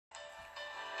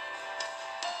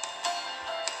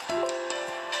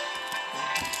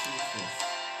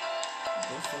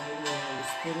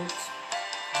Spirit.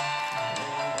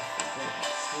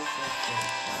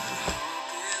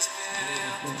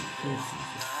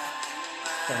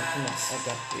 Something of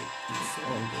agape is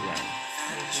on the line.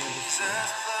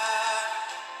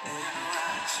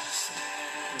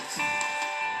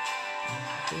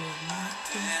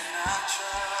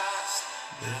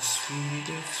 The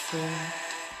sweetest friend,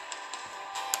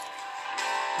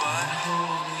 but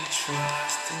only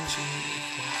trust in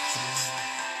Jesus.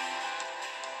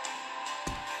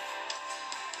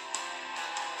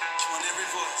 Join every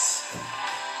voice.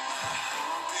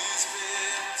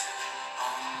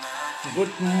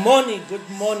 Good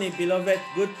morning, beloved.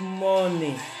 Good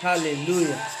morning.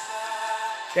 Hallelujah.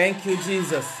 Thank you,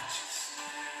 Jesus.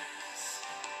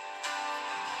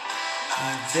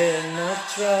 I dare not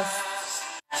trust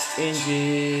in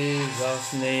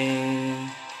Jesus'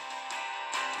 name.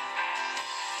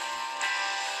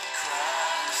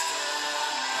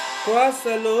 Christ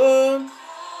alone,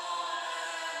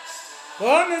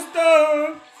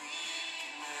 cornerstone.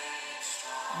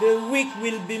 The weak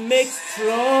will be made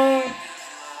strong.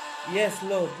 Yes,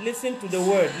 Lord. Listen to the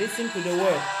word. Listen to the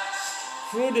word.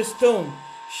 Through the stone.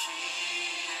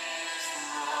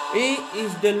 He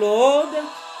is the Lord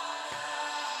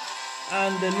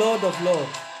and the Lord of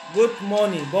Lords. Good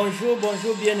morning. Bonjour,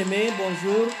 bonjour, bien-aimés.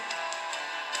 Bonjour.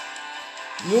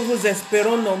 Nous vous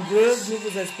espérons nombreux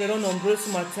ce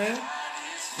matin.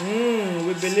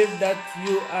 We believe that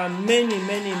you are many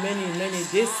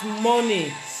this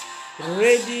morning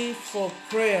ready for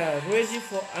prayer, ready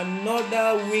for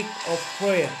another week of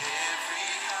prayer.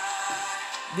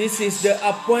 This is the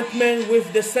appointment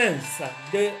with the saints.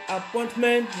 The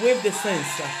appointment with the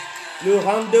saints. Le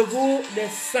rendez-vous des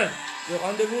saints. Le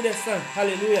rendez-vous des saints.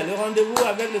 Alléluia. Le rendez-vous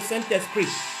avec le Saint-Esprit.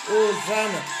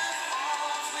 Hosanna.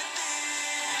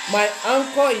 My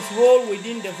anchor is whole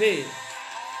within the veil.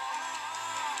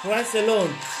 Christ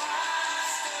alone.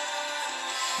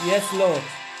 Yes, Lord.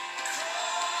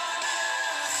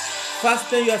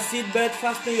 Fasten your seatbelt.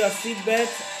 Fasten your seatbelt.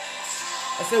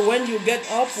 I say when you get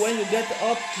up,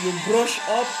 you brush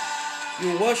up,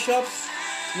 you wash up,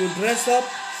 you dress up,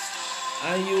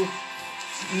 and you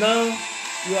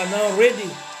are now ready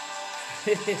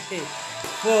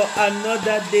for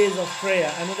another days of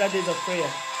prayer.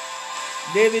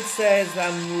 David says,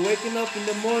 I'm waking up in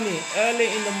the morning, early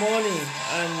in the morning,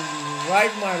 and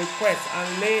write my request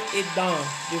and lay it down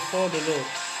before the Lord.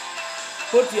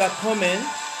 Put your comment.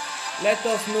 Let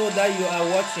us know that you are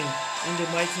watching in the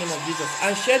mighty name of Jesus.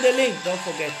 And share the link, don't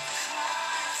forget.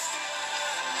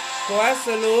 Christ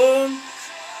alone,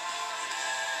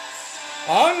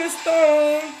 on the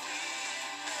stone,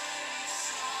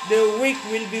 the weak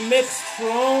will be made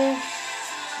strong.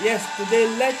 Yes, today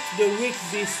let the weak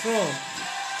be strong.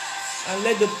 And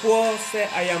let the poor say,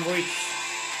 I am rich.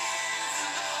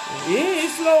 He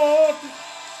is Lord,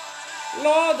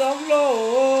 Lord of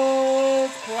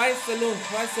Lords. Christ alone.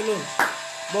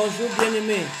 Bonjour,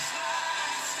 bien-aimés.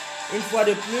 Une fois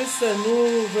de plus,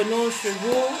 nous venons chez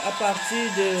vous à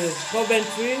partir de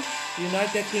Coventry,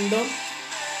 United Kingdom.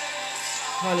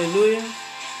 Hallelujah.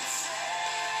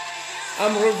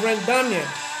 I'm Reverend Daniel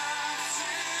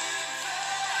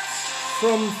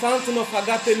from Fountain of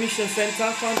Agape Mission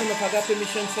Center.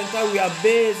 We are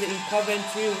based in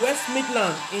Coventry, West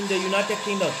Midlands in the United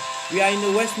Kingdom. We are in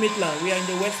the West Midlands.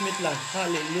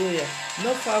 Hallelujah.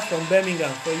 Not far from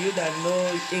Birmingham, for you that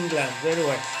know England very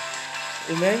well.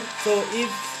 Amen. So if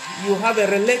you have a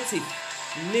relative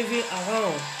living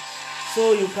around,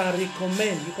 so you can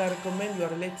recommend your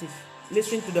relative.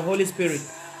 Listen to the Holy Spirit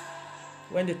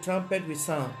when the trumpet will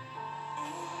sound.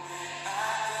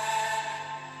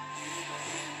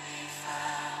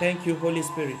 Thank you, Holy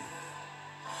Spirit.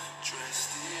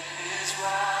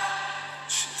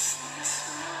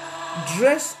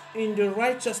 Dressed in the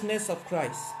righteousness of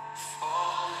Christ.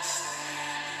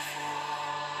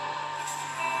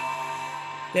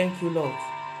 Thank you, Lord.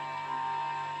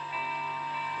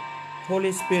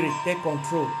 Holy Spirit, take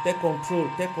control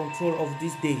of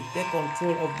this day. Take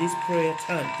control of this prayer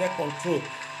time. Take control.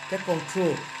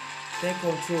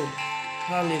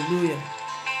 Hallelujah.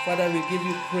 Father, we give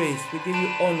you praise. We give you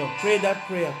honor. Pray that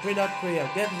prayer.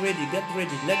 Get ready.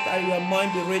 Let your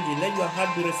mind be ready. Let your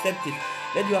heart be receptive.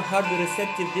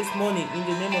 This morning in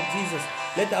the name of Jesus.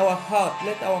 Let our heart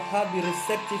be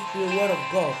receptive to the word of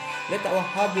God. Let our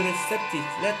heart be receptive.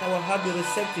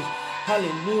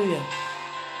 Hallelujah.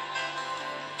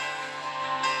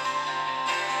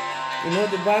 You know,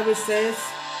 the Bible says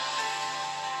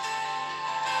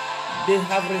they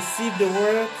have received the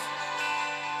word,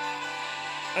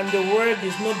 and the word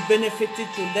is not benefited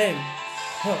to them.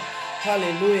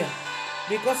 Hallelujah.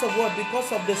 Because of what?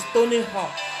 Because of the stony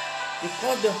heart.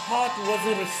 because the heart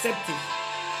wasn't receptive.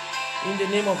 In the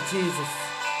name of Jesus.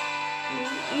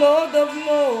 Lord of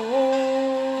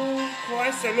Lords,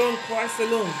 Christ alone, Christ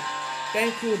alone.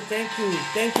 Thank you,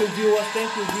 viewers,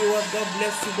 God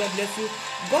bless you.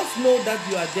 God knows that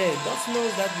you are there. God knows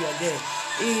that you are there.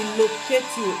 He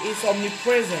locates you. It's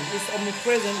omnipresent. It's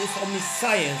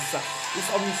omniscience. It's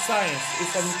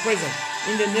omnipresent.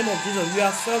 In the name of Jesus, we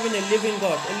are serving a living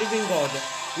God.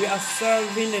 We are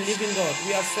serving a living God.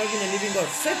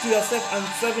 Say to yourself, I'm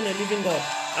serving a living God.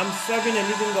 I'm serving a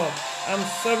living God.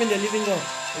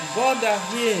 A God that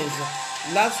hears.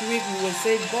 Last week we will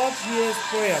say God hears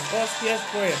prayer.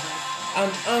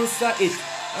 And answer it.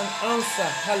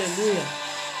 Hallelujah.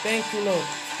 Thank you, Lord.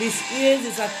 His ears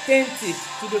is attentive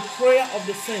to the prayer of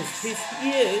the saints.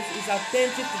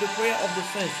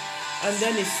 And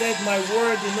then he said, my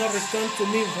word will not return to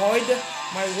me void.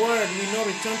 I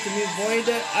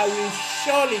will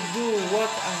surely do what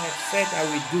I have said I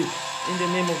will do. In the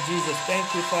name of Jesus.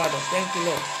 Thank you, Father. Thank you,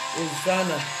 Lord.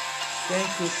 Hosanna.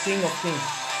 Thank you, King of Kings.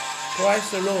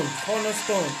 Christ alone.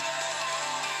 Cornerstone.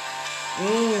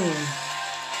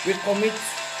 We commit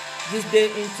this day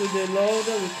into the Lord.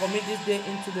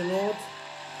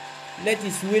 Let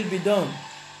his will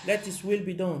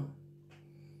be done.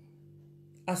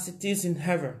 As it is in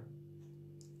heaven.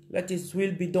 Let his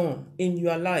will be done in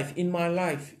your life, in my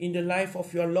life, in the life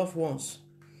of your loved ones.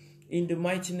 In the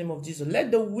mighty name of Jesus. Let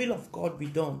the will of God be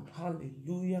done.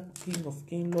 Hallelujah. King of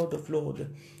Kings, Lord of Lords.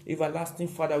 Everlasting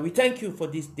Father, we thank you for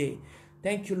this day.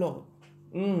 Thank you, Lord.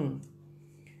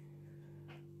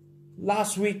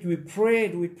 Last week we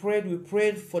prayed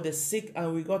for the sick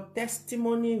and we got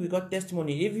testimony.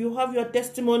 If you have your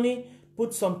testimony,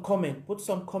 put some comment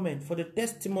for the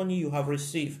testimony you have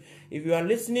received. If you are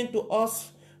listening to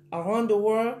us around the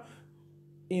world,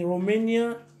 in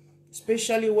Romania,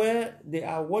 especially where they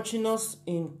are watching us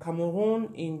in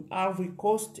Cameroon, in Ivory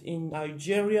Coast, in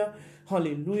Nigeria,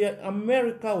 hallelujah,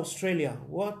 America, Australia,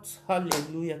 what,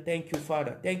 hallelujah, thank you,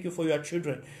 Father, thank you for your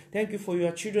children,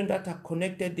 that are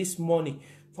connected this morning.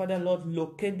 Father, Lord,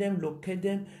 locate them,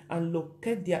 and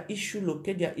locate their issue,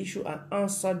 and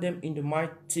answer them in the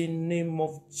mighty name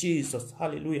of Jesus,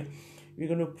 hallelujah. We're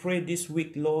going to pray this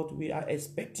week, Lord. We are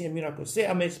expecting a miracle. Say,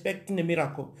 I'm expecting a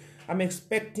miracle. I'm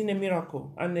expecting a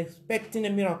miracle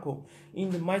in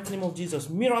the mighty name of Jesus.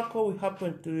 Miracle will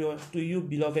happen to you,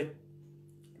 beloved.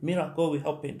 Miracle will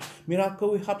happen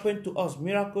to us.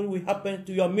 Miracle will happen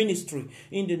to your ministry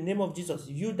in the name of Jesus.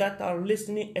 You that are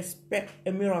listening, expect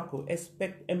a miracle.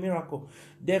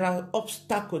 There are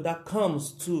obstacles that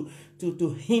comes to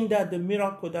hinder the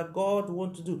miracle that God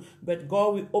wants to do, but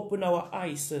God will open our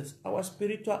eyes. Our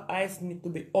spiritual eyes need to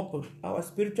be open. Our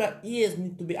spiritual ears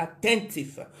need to be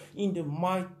attentive in the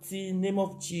mighty name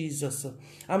of Jesus.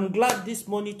 I'm glad this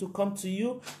morning to come to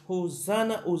you.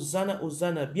 Hosanna, Hosanna,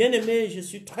 Hosanna. Bien-aimé, je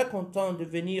suis très content de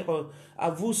venir à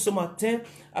vous ce matin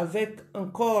avec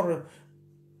encore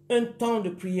un temps de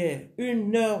prière,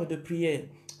 1 heure de prière.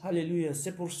 Alléluia.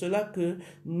 C'est pour cela que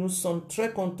nous sommes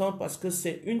très contents parce que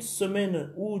c'est une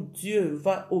semaine où Dieu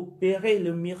va opérer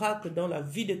le miracle dans la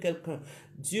vie de quelqu'un.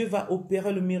 Dieu va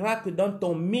opérer le miracle dans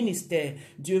ton ministère.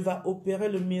 Dieu va opérer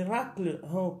le miracle.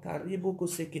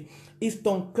 Si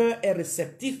ton cœur est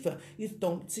réceptif,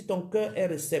 si ton cœur est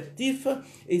réceptif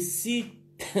et si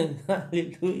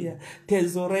alléluia,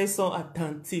 tes oreilles sont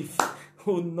attentives.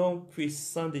 Au nom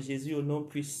puissant de Jésus,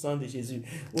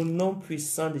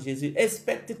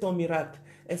 Expecte ton miracle.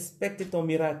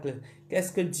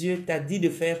 Qu'est-ce que Dieu t'a dit de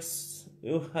faire?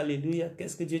 Oh, alléluia.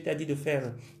 Qu'est-ce que Dieu t'a dit de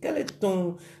faire? Quel est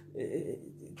ton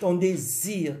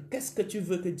désir? Qu'est-ce que tu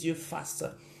veux que Dieu fasse?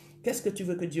 Qu'est-ce que tu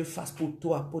veux que Dieu fasse pour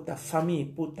toi, pour ta famille,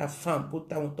 pour ta femme, pour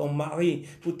ton mari,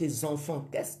 pour tes enfants?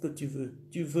 Qu'est-ce que tu veux?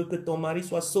 Tu veux que ton mari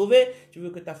soit sauvé? Tu veux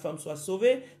que ta femme soit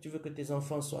sauvée? Tu veux que tes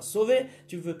enfants soient sauvés?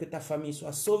 Tu veux que ta famille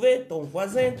soit sauvée? Ton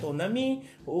voisin, ton ami?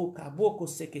 Oh, kaboko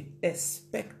seke.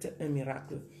 Expecte un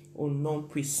miracle au nom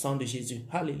puissant de Jésus.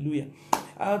 Hallelujah.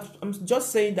 I'm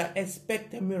just saying that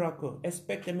expect a miracle.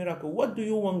 What do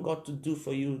you want God to do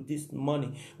for you this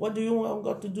morning? What do you want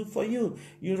God to do for you?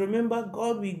 You remember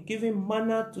God will give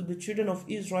manna to the children of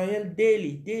Israel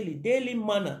daily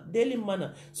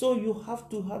manna. So you have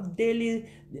to have daily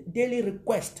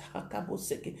request.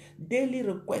 Daily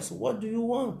request. What do you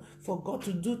want for God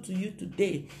to do to you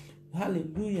today?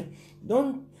 Hallelujah.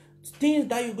 Don't things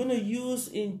that you're going to use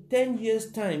in 10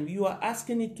 years' time, you are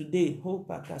asking it today.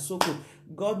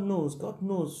 God knows. God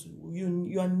knows.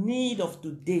 You are in need of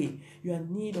today. You are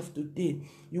in need of today.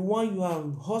 You want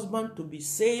your husband to be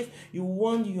safe. You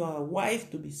want your wife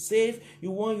to be safe.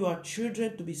 You want your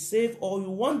children to be safe. Or you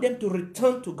want them to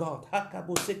return to God.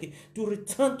 To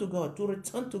return to God. To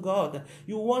return to God.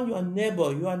 You want your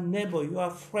neighbor,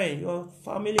 your friend, your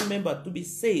family member to be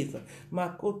safe.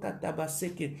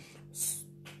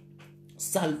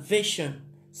 Salvation,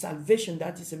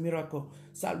 that is a miracle.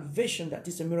 Salvation, that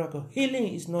is a miracle.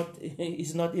 Healing is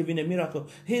not even a miracle.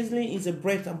 Healing is a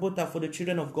bread and butter for the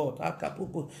children of God.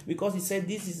 Because he said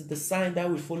this is the sign that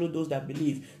will follow those that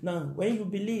believe. Now, when you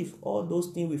believe, all those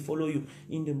things will follow you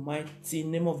in the mighty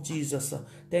name of Jesus.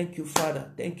 Thank you,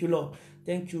 Father. Thank you, Lord.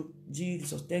 Thank you,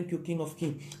 Jesus. Thank you, King of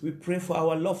Kings. We pray for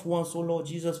our loved ones, oh Lord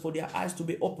Jesus, for their eyes to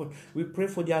be open. We pray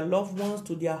for their loved ones,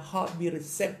 to their heart be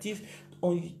receptive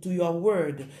to your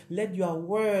word. Let your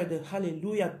word,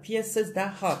 hallelujah, pierces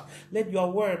that heart. Let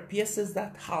your word pierces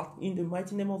that heart in the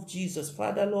mighty name of Jesus.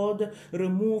 Father, Lord,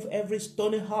 remove every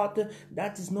stony heart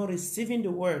that is not receiving the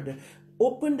word.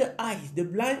 Open the eyes, the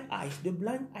blind eyes,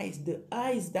 the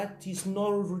eyes that is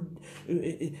not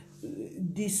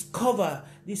discover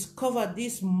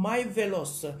this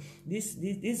marvelous,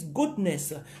 this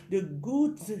goodness, the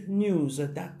good news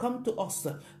that come to us.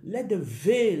 Let the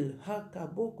veil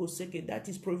that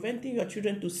is preventing your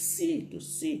children to see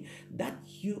that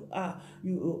you are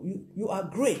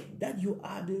great, that you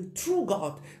are the true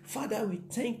God. Father, we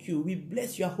thank you. We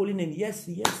bless your holy name. Yes.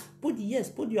 Put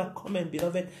your comment,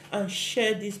 beloved, and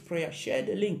share this prayer. Share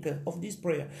the link of this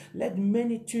prayer. Let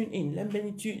many tune in.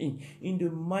 In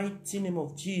the mighty name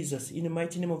of Jesus. In the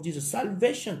mighty name of Jesus.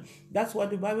 Salvation. That's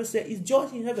what the Bible says. Is joy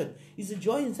in heaven. It's a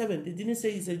joy in heaven. It didn't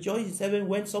say it's a joy in heaven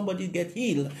when somebody gets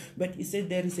healed, but it said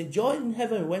there is a joy in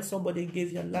heaven when somebody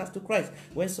gives their life to Christ,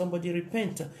 when somebody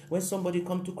repent, when somebody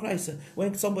come to Christ,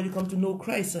 when somebody come to know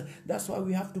Christ. That's why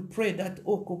we have to pray that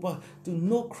to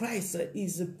know Christ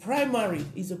is a primary.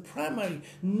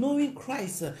 Knowing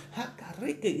Christ.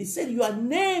 It said your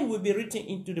name will be written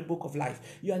into the book of life.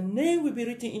 Your name will be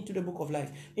written into the book of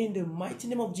life. In the mighty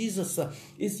name of Jesus.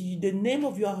 Is the name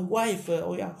of your wife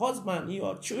or your husband,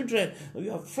 your children, or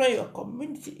your friend, your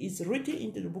community is written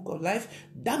into the book of life.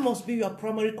 That must be your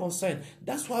primary concern.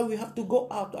 That's why we have to go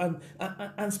out and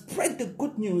spread the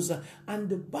good news. And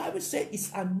the Bible says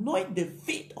it's anoint the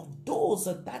feet of those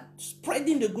that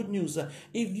spreading the good news.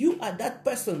 If you are that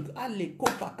person,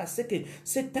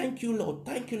 say thank you, Lord,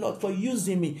 for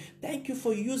using me. Thank you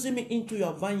for using me into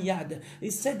your vineyard. He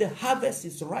said the harvest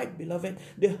is ripe, beloved.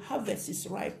 The harvest is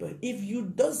ripe. If you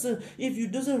doesn't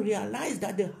realize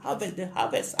that the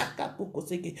harvest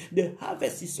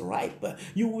is ripe,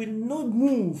 you will not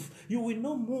move.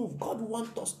 God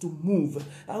wants us to move.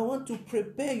 I want to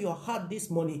prepare your heart this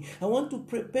morning. I want to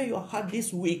prepare your heart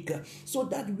this week so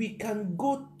that we can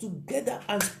go together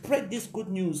and spread this good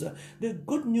news. The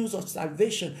good news of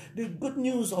salvation. The good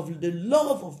news of the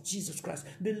love of Jesus Christ.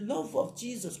 The love of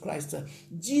Jesus Christ.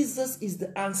 Jesus is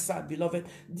the answer, beloved.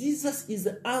 Jesus is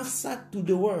the answer to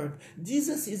the world.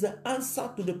 Jesus is the answer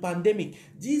to the pandemic.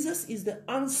 Jesus is the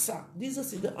answer.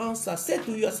 Jesus is the answer. Say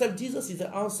to yourself, Jesus is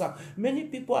the answer. Many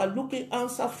people are looking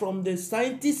answer from the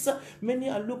scientists. Many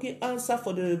are looking answer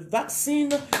for the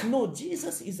vaccine. No,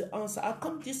 Jesus is the answer. I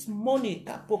come this morning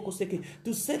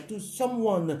to say to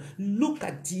someone, look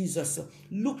at Jesus.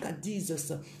 Look at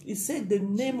Jesus. He said the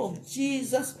name of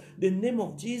Jesus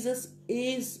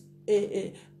is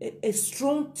a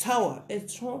strong tower. A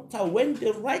strong tower. When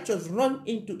the righteous run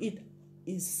into it,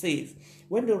 is safe.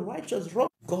 When the righteous run,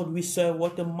 God we serve.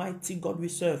 What a mighty God we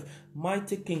serve.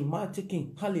 Mighty King.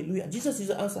 Hallelujah. Jesus is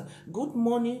the answer. Good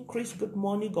morning, Chris. Good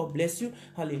morning. God bless you.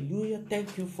 Hallelujah.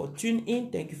 Thank you for tuning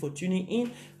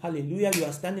in. Hallelujah. You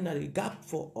are standing at the gap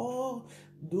for all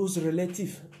those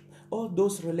relatives.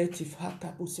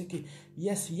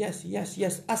 Yes.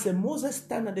 As a Moses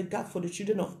stand at the gap for the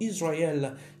children of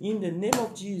Israel, in the name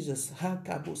of Jesus,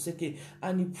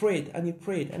 and he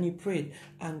prayed,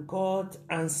 and God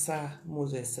answered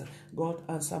Moses. God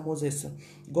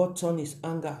turned his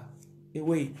anger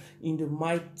away in the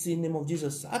mighty name of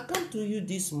Jesus. I come to you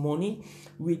this morning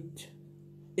with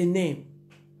a name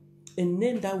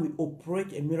that will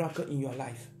operate a miracle in your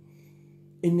life.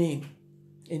 A name.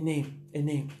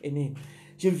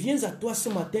 Je viens à toi ce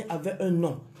matin avec un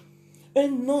nom. Un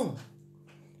nom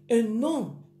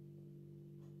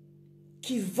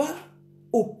qui va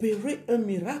opérer un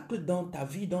miracle dans ta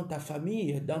vie, dans ta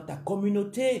famille, dans ta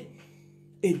communauté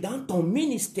et dans ton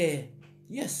ministère.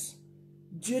 Yes,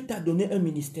 Dieu t'a donné un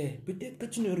ministère. Peut-être que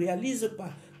tu ne réalises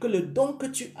pas que le don que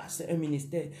tu as, c'est un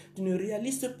ministère. Tu ne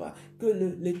réalises pas que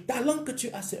le talent que tu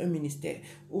as, c'est un ministère.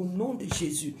 Au nom de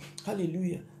Jésus.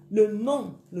 Alléluia. Le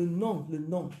nom.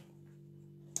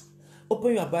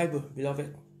 Open your Bible,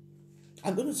 beloved.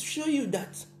 I'm going to show you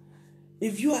that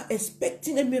if you are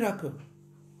expecting a miracle,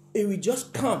 it will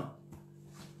just come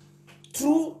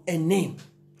through a name.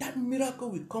 That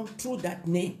miracle will come through that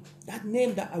name that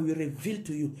I will reveal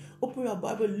to you. Open your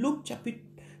Bible, Luke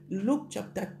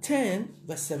chapter 10,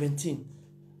 verse 17.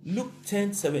 Luke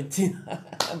 10, 17.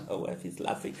 My wife is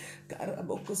laughing.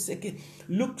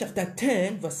 Luke chapter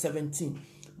 10, verse 17.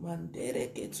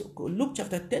 Luke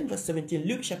chapter 10, verse 17.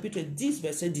 Luc chapitre 10,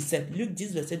 verset 17. Luc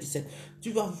 10, verset 17.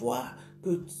 Tu vas voir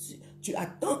que tu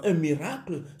attends un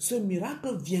miracle. Ce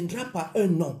miracle viendra par un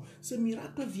nom. Ce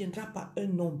miracle viendra par un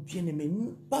nom, bien-aimé.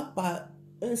 Pas par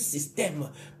un système,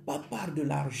 pas par de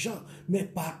l'argent, mais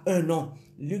par un nom.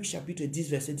 Luc chapitre 10,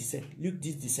 verset 17. Luc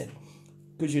 10, 17.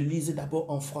 Que je lise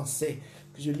d'abord en français.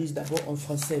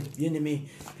 Bien-aimé.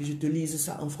 Que je te lise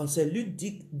ça en français. Luc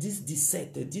 10,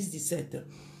 17. 10, 17.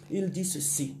 Il dit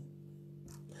ceci.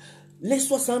 Les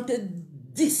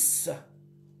 70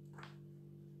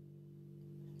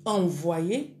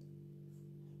 envoyés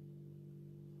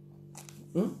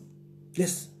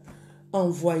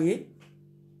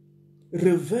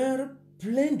revinrent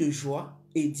pleins de joie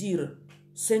et dirent,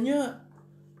 Seigneur,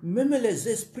 même les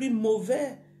esprits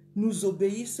mauvais nous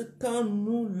obéissent quand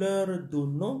nous leur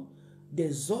donnons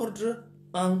des ordres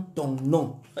en ton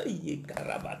nom.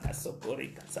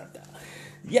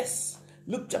 Yes,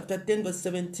 Luke chapter 10 verse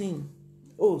 17.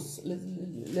 Oh,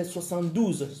 les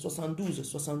 72.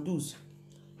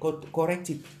 Correct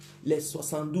it. Les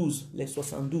 72.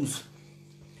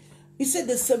 He said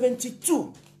the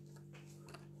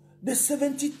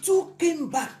 72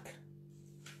 came back.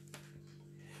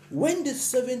 When the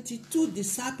 72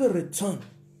 disciples returned,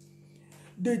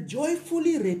 they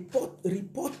joyfully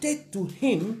reported to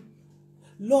him,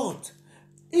 Lord,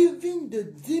 even the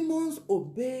demons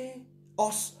obey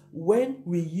us when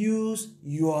we use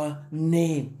your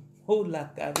name. The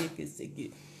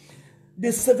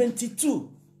 72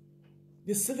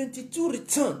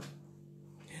 returned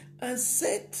and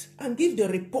said and give the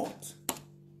report.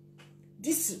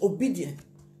 This is obedience,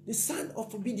 the sign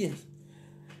of obedience.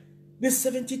 The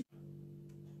 72.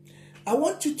 I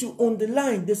want you to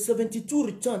underline the 72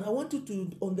 return. I want you to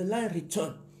underline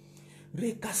return.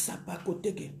 The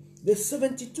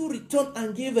 72 return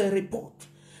and give a report.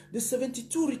 The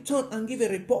 72 return and give a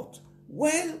report.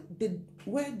 Where they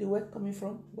were coming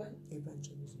from?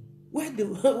 Where they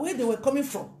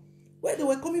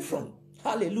were coming from?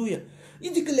 Hallelujah.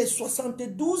 Il dit que les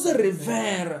 72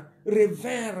 revinrent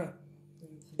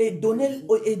et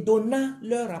donna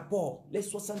leur rapport. Les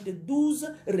 72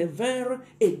 revinrent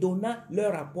et donna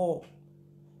leur rapport.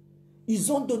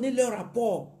 Ils ont donné leur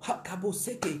rapport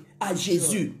à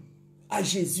Jésus. À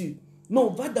Jésus.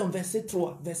 Non, va dans verset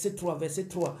 3. Verset 3.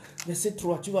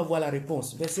 Tu vas voir la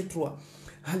réponse. Verset 3.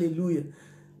 Alléluia.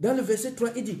 Dans le verset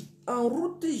 3, il dit, en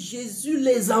route, Jésus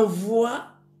les envoie.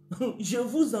 Je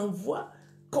vous envoie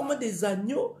comme des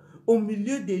agneaux au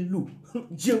milieu des loups.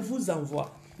 Je vous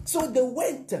envoie. So they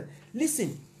went.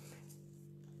 Listen.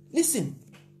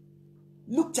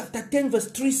 Luke chapter 10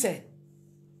 verse 3 said.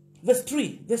 Verse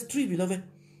 3, beloved.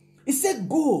 It said,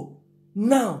 go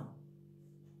now.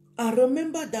 And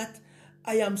remember that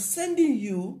I am sending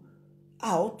you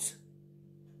out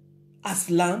as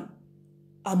lamb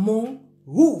among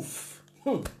wolves.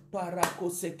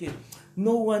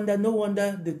 No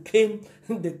wonder they came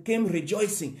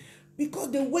rejoicing.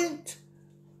 Because they went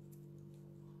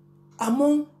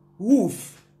among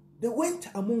wolves.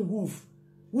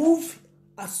 Wolves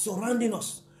are surrounding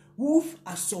us. Wolves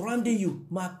are surrounding you.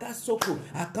 Makasoko.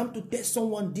 I come to tell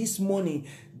someone this morning,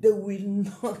 they will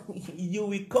not, you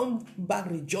will come back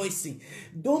rejoicing.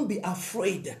 Don't be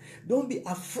afraid.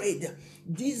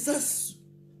 Jesus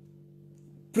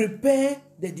prepared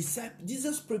the disciples.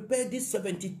 Jesus prepared these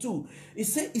 72. He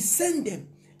said he sent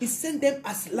them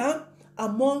as lamb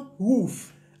among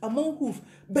wolves.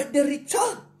 But they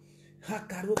returned.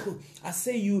 I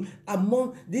say you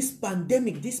among this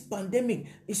pandemic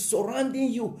is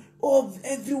surrounding you. Oh,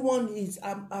 everyone is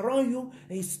around you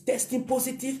is testing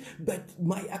positive. But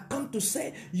I come to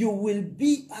say you will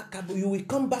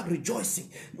come back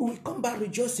rejoicing. You will come back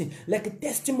rejoicing like a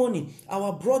testimony.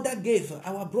 Our brother gave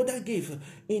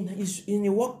in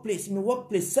a workplace.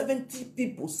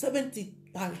 70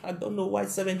 I don't know why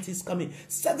 70 is coming.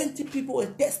 70 people were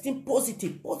testing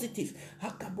positive.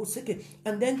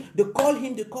 And then they call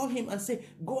him and say,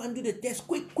 go and do the test.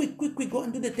 Quick, go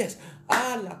and do the test.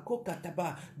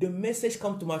 The message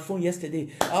come to my phone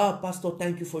yesterday. Pastor,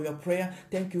 thank you for your prayer.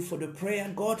 Thank you for the prayer.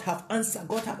 God have answered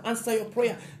your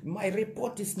prayer. My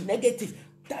report is negative.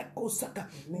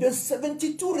 The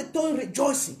 72 return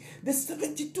rejoicing. The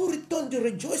 72 return the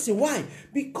rejoicing. Why?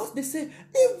 Because they say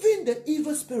even the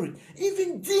evil spirit,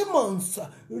 even demons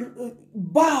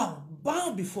bow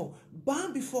before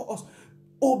us,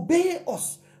 obey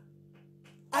us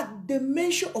at the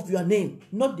mention of your name,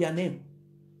 not their name.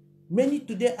 Many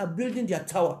today are building their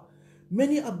tower.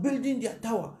 Many are building their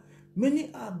tower.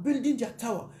 Many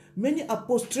are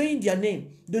portraying their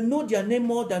name. They know their name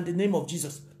more than the name of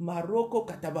Jesus. Maroko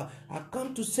Kataba. I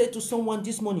come to say to someone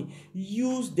this morning,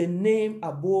 use the name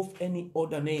above any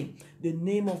other name. The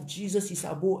name of Jesus is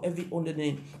above every other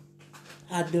name.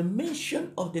 At the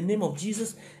mention of the name of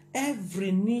Jesus,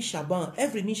 every knee shall bow.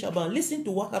 Listen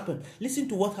to what happened.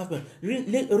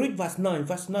 Read verse 9.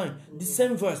 The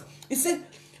same verse. It said,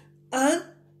 and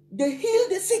they healed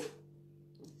the sick.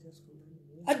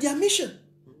 At their mission.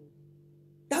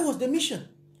 That was the mission.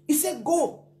 He said,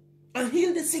 go and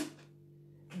heal the sick.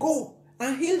 Go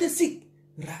and heal the sick.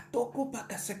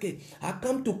 I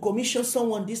come to commission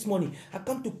someone this morning.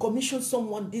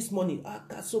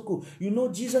 You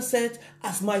know, Jesus said,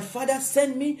 as my Father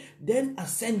sent me, then I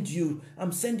send you.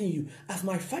 I'm sending you. As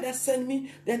my Father sent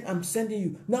me, then I'm sending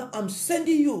you. Now I'm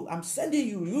sending you.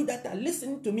 You that are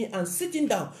listening to me and sitting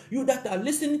down. You that are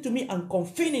listening to me and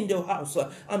confining the house.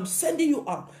 I'm sending you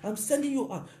out.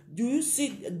 Do you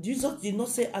see? Jesus did not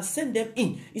say, I send them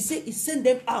in. He said, he sent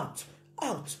them out.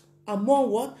 Among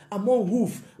what? Among who?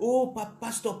 Oh,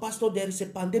 pastor, there is a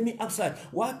pandemic outside.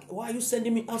 Why are you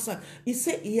sending me outside? He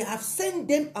said, he have sent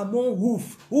them among who?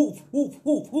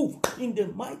 In the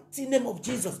mighty name of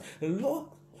Jesus. Lord,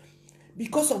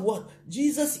 because of what?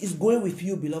 Jesus is going with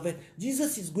you, beloved.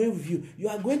 Jesus is going with you. You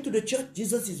are going to the church,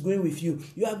 Jesus is going with you.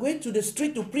 You are going to the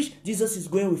street to preach, Jesus is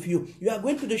going with you. You are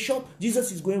going to the shop,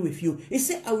 Jesus is going with you. He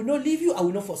said, I will not leave you, I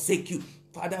will not forsake you.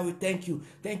 Father, we thank you.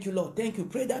 Thank you, Lord. Thank you.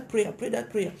 Pray that prayer.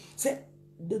 Say,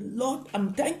 the Lord,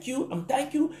 I'm thank you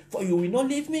for you will not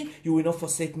leave me, you will not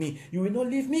forsake me. You will not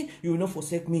leave me, you will not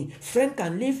forsake me. Friend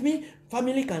can leave me,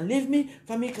 family can leave me,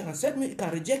 family can accept me,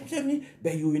 can reject me,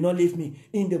 but you will not leave me.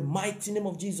 In the mighty name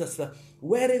of Jesus,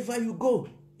 wherever you go,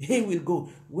 he will go.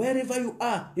 Wherever you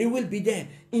are, he will be there.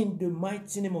 In the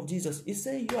mighty name of Jesus. He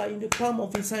said you are in the palm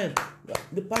of his hand.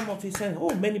 The palm of his hand.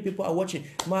 Oh, many people are watching.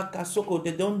 Makasoko,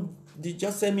 they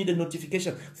just send me the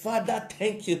notification. Father,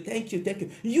 thank you.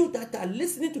 You that are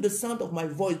listening to the sound of my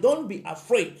voice, don't be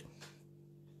afraid.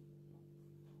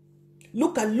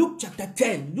 Look at Luke chapter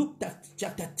 10.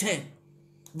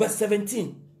 Verse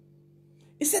 17.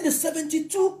 It said the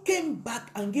 72 came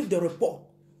back and gave the report.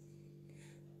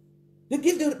 They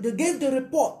gave the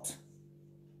report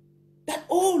that,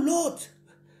 oh Lord,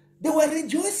 they were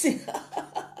rejoicing.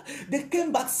 They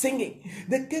came back singing.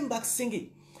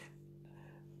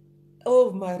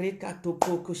 Oh, Marika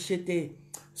Topoko Shete.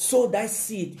 Sow thy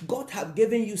seed. God have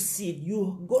given you seed.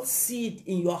 You got seed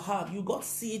in your heart. You got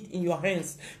seed in your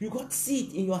hands.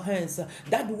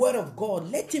 That word of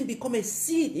God, let him become a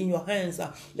seed in your hands.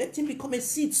 Let him become a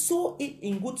seed. Sow it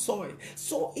in good soil.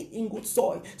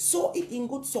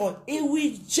 It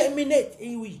will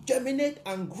germinate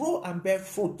and grow and bear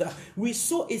fruit. We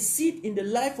sow a seed in the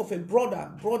life of a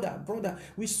brother.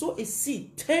 We sow a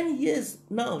seed 10 years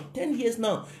now.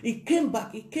 It came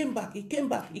back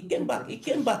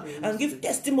and give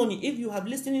testimony. If you have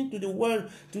listening to the word,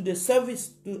 to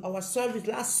our service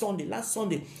last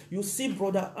Sunday, you see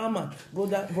brother Anam.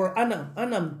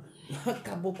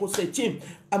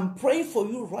 I'm praying for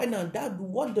you right now that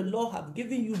what the Lord have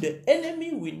given you, the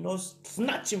enemy will not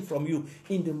snatch him from you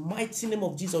in the mighty name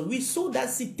of Jesus. We saw that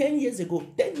seed 10 years ago.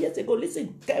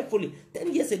 Listen carefully.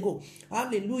 10 years ago.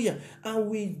 Hallelujah. And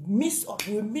we missed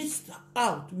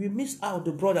out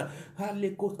the brother.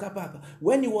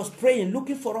 When he was praying,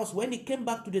 looking for us, when he came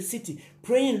back to the city,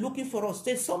 praying, looking for us.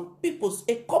 Say, some people,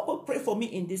 a couple pray for me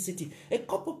in this city.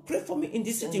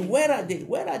 Where are they?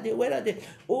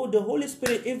 Oh, the Holy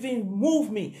Spirit even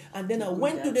moved me. And then I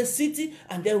went to the city,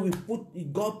 and then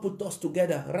God put us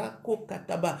together. Rako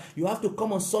Kataba. You have to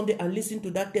come on Sunday and listen to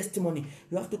that testimony.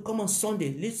 You have to come on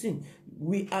Sunday. Listen.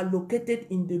 We are located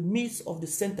in the midst of the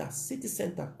center, city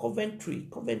center, Coventry.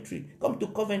 Come to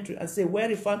Coventry and say, where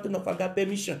is Fountain of Agape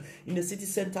Mission? In the city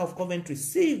center of Coventry.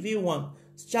 CV1,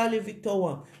 Charlie Victor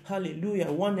 1. Hallelujah.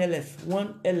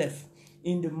 1LF.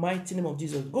 in the mighty name of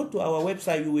Jesus. Go to our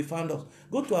website, you will find us.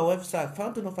 Go to our website,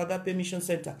 Fountain of Agape Mission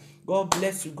Center. God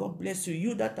bless you. God bless you.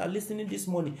 You that are listening this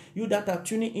morning, you that are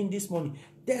tuning in this morning,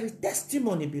 there is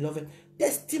testimony, beloved.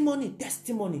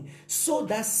 Testimony. Sow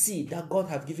that seed that God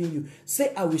has given you.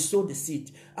 Say, I will sow the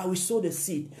seed. I will sow the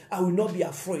seed. I will not be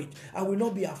afraid. I will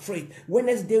not be afraid.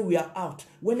 Wednesday we are out.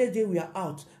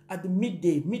 At the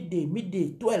midday,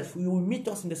 12, you will meet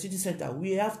us in the city center.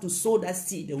 We have to sow that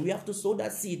seed.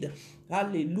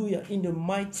 Hallelujah. In the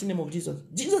mighty name of Jesus.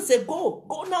 Jesus said, go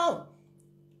now.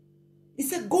 He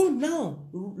said, go now.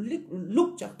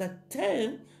 Luke chapter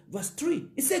 10, verse 3.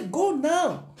 He said, go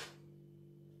now.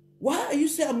 Why are you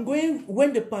saying I'm going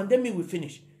when the pandemic will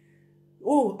finish?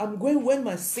 Oh, I'm going when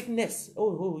my sickness.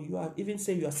 Oh, you are even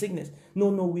saying your sickness. No,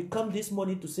 we come this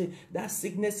morning to say that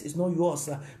sickness is not yours.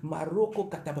 Maroko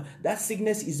Kataba. That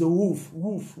sickness is a wolf.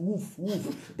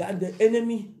 That the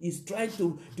enemy is trying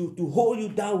to hold you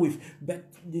down with. But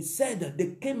they said that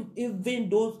they came, even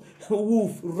those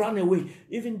wolves run away.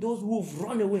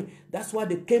 That's why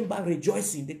they came back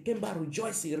rejoicing.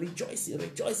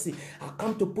 Rejoicing. I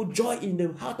come to put joy in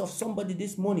the heart of somebody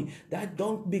this morning. That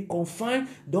don't be confined.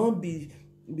 Don't be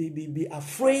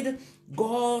afraid.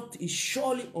 God is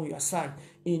surely on your side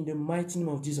in the mighty name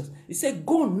of Jesus. He said,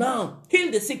 go now,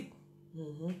 heal the sick.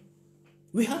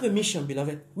 We have a mission,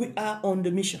 beloved. We are on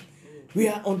the mission. We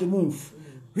are on the move.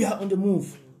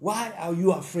 Why are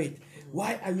you afraid?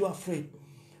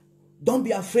 Don't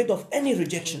be afraid of any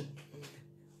rejection.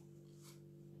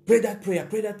 Pray that prayer.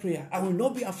 I will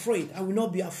not be afraid. I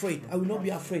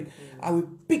will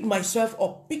pick myself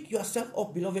up. Pick yourself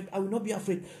up, beloved. I will not be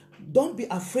afraid. Don't be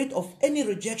afraid of any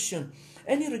rejection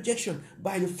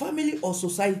by the family or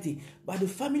society, by the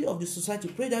family of the society.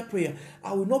 Pray that prayer.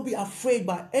 I will not be afraid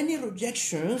by any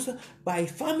rejections by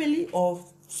family or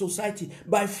society,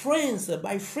 by friends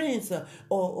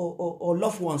or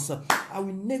loved ones. I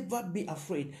will never be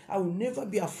afraid.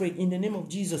 In the name of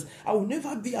Jesus. I will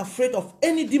never be afraid of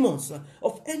any demons,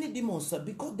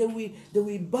 because they will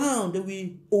bound, they will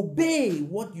obey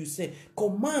what you say.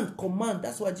 Command.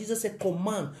 That's why Jesus said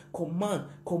command.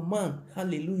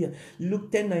 Hallelujah. Luke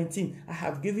 10:19. I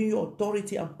have given you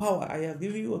authority and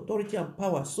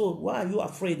power. So why are you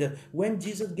afraid? When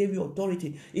Jesus gave you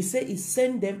authority, he said he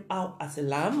sent them out as a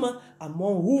lamb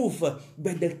among wolves,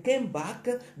 but they came back.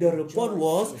 The report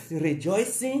was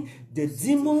rejoicing. The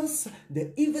demons,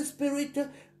 the evil spirit,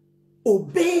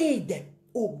 obeyed them.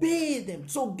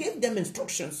 So give them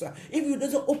instructions. If you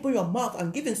doesn't open your mouth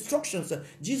and give instructions,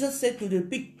 Jesus said to the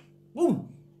pig, boom,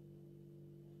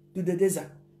 to the desert,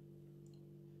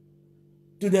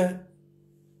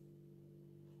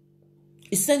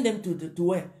 he sent them to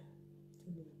where?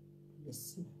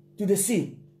 To the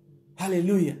sea.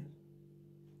 Hallelujah.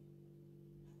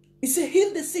 He said,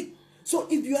 heal the sick. So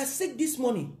if you are sick this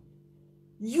morning,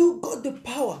 you got the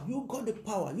power.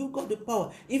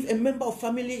 If a member of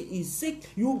family is sick,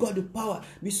 you got the power.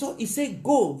 So he said,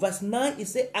 go. Verse 9, he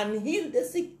said, and heal the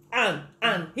sick. And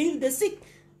heal the sick.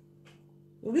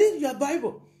 Read your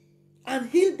Bible. And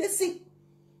heal the sick.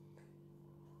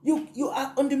 You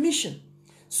are on the mission.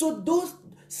 So those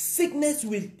sickness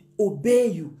will obey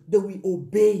you. They will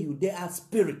obey you. They are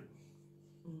spirit.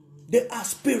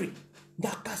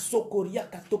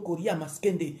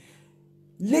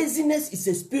 Laziness is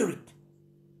a spirit.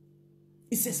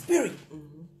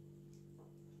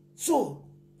 So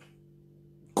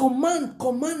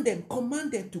command them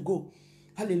to go.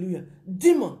 Hallelujah.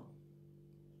 Demon,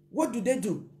 what do? They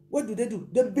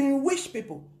bewitch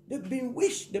people. They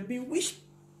bewitch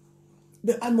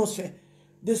the atmosphere.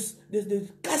 The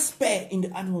cast spell in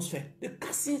the atmosphere. They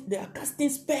are casting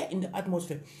spell in the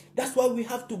atmosphere. That's why we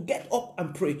have to get up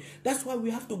and pray. That's why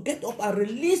we have to get up and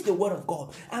release the word of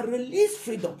God, and release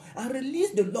freedom, and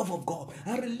release the love of God,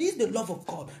 and release the love of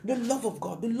God. May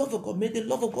the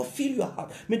love of God fill your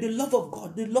heart. May the love of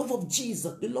God, the love of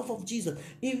Jesus.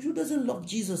 If you doesn't love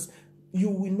Jesus,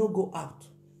 you will not go out.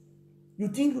 You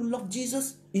think you love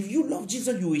Jesus? If you love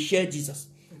Jesus, you will share Jesus.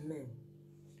 Amen.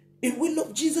 If we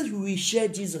love Jesus, we will share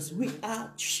Jesus. We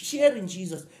are sharing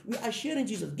Jesus.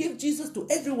 Give Jesus to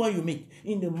everyone you meet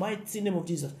in the mighty name of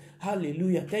Jesus.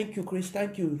 Hallelujah. Thank you, Chris.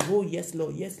 Thank you. Oh, yes,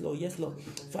 Lord.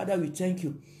 Father, we thank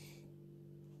you.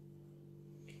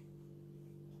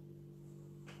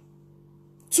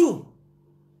 2,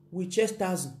 we chase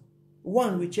 1,000.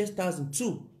 1, we chase 1,000.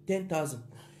 2, 10,000.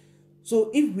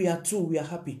 So if we are 2, we are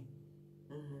happy.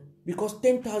 Because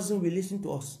 10,000 will listen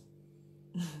to us.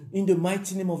 In the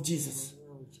mighty name of Jesus.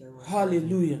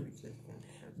 Hallelujah.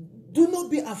 Do not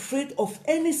be afraid of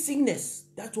any sickness.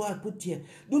 That's what I put here.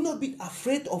 Do not be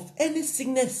afraid of any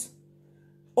sickness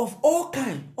of all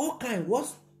kind. What?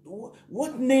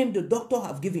 what name the doctor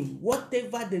have given,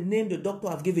 whatever the name the doctor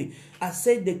have given. I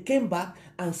said they came back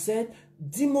and said,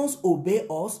 demons obey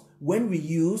us when we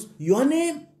use your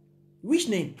name. Which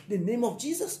name? The name of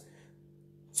Jesus.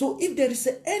 So if there is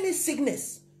any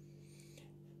sickness,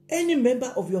 any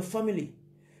member of your family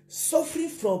suffering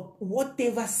from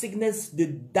whatever sickness the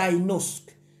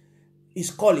diagnosed is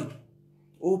calling,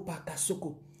 oh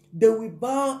Pakasoko, they will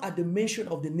bow at the mention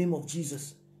of the name of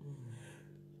Jesus.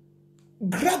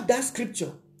 Grab that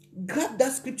scripture. Grab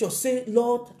that scripture. Say,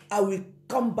 Lord, I will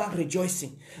come back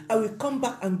rejoicing. I will come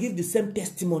back and give the same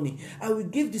testimony. I will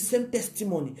give the same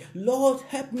testimony. Lord,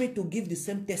 help me to give the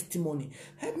same testimony.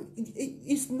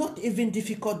 It's not even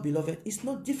difficult, beloved. It's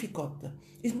not difficult.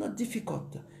 It's not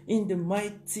difficult. In the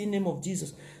mighty name of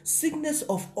Jesus. Sickness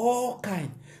of all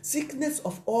kind. Sickness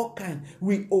of all kind.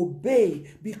 We obey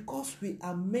because we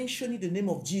are mentioning the name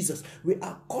of Jesus. We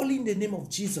are calling the name of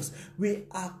Jesus. We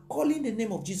are calling the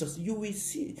name of Jesus. You will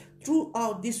see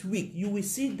throughout this week, you will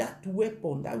see that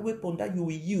weapon that you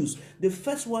will use. The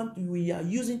first one we are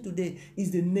using today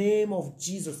is the name of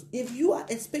Jesus. If you are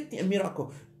expecting a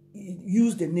miracle,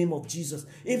 use the name of Jesus.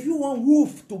 If you want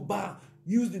roof to bow,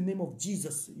 use the name of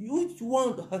Jesus. You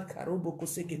want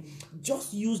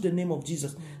just use the name of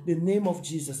Jesus. The name of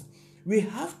Jesus. We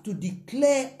have to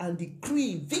declare and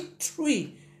decree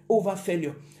victory over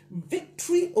failure.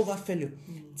 Victory over failure.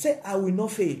 Say, I will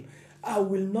not fail. I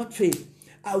will not fail.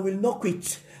 I will not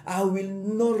quit. I will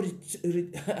not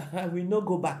I will not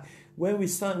go back. When we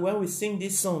sing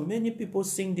this song, many people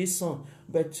sing this song,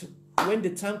 but when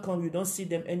the time comes, you don't see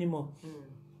them anymore.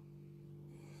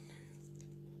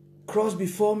 Cross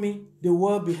before me, the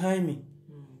world behind me.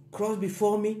 Cross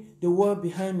before me, the world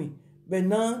behind me. But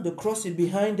now the cross is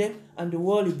behind them and the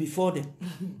world is before them.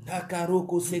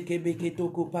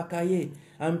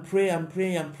 I'm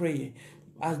praying.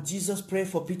 As Jesus prayed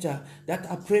for Peter, that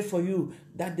I pray for you,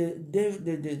 that the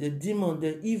demon,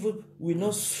 the evil will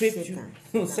not shift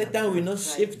you. Satan will not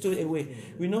shift you away.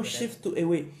 Will not shift you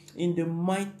away. In the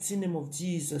mighty name of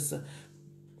Jesus.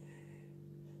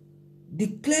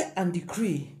 Declare and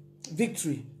decree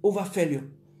victory over failure.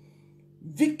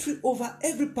 Victory over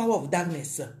every power of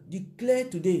darkness. Declare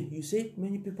today. You say,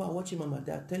 many people are watching, Mama.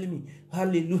 They are telling me,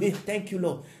 hallelujah. Thank you,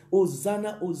 Lord.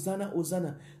 Hosanna, Hosanna,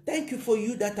 Hosanna. Thank you for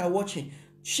you that are watching.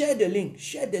 Share the link.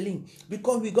 Share the link.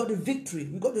 Because we got the victory.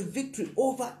 We got the victory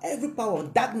over every power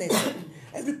of darkness.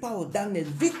 Every power of darkness.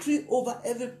 Victory over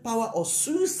every power of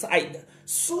suicide.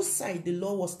 Suicide, the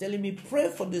Lord was telling me, pray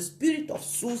for the spirit of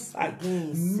suicide.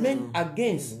 Men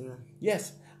against.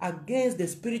 Yes. Against the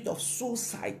spirit of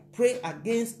suicide. Pray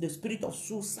against the spirit of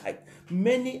suicide.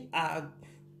 Many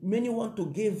want to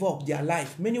give up their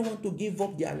life. Many want to give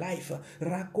up their life.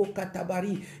 Rako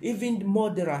katabari. Even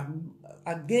murderer.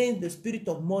 Against the spirit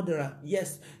of murderer.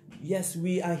 Yes,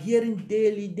 we are hearing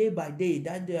daily, day by day,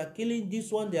 that they are killing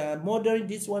this one, they are murdering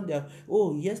this one.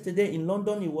 Yesterday in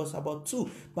London, it was about 2.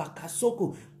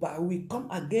 Bakasoko. But we come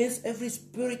against every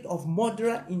spirit of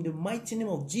murderer in the mighty name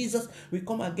of Jesus. We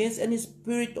come against any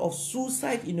spirit of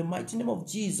suicide in the mighty name of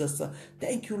Jesus.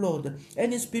 Thank you, Lord.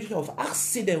 Any spirit of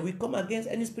accident, we come against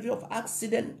any spirit of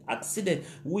accident.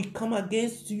 We come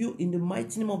against you in the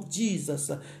mighty name of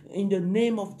Jesus. In the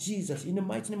name of Jesus. In the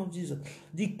mighty name of Jesus.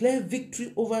 Declare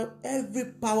victory over every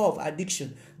power of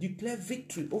addiction. Declare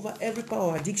victory over every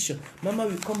power of addiction. Mama,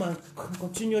 we come and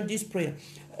continue this prayer.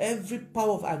 Every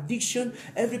power of addiction,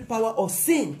 every power of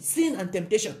sin and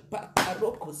temptation.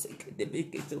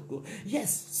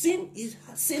 Yes,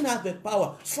 sin has a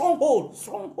power.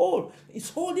 Stronghold. It's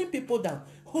holding people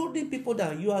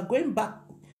down. You are going back.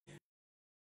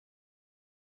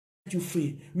 You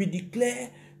free. We declare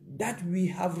that we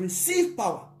have received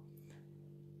power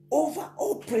over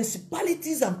all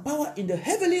principalities and power in the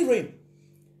heavenly realm.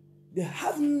 They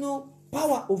have no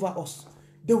power over us.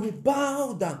 They will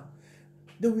bow down.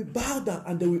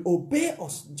 And they will obey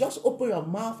us. Just open your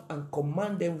mouth and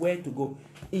command them where to go.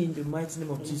 In the mighty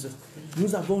name of Jesus.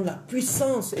 Nous avons la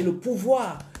puissance et le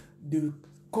pouvoir de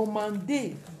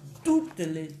commander toute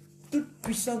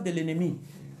puissance de l'ennemi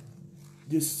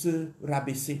de se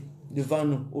rabaisser devant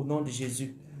nous au nom de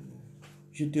Jésus.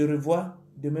 Je te revois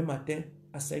demain matin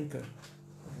à 5 heures.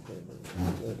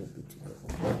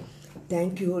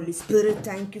 Thank you, Holy Spirit.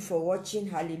 Thank you for watching.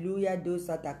 Hallelujah. Those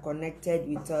that are connected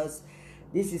with us.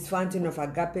 This is Fountain of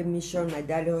Agape Mission. My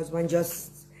darling husband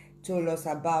just told us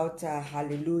about,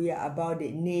 hallelujah, about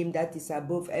the name that is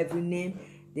above every name.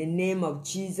 The name of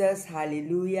Jesus.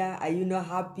 Hallelujah. Are you not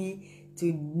happy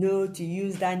to know to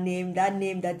use that name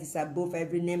that is above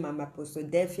every name. I'm Apostle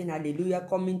Delphine, hallelujah,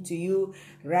 coming to you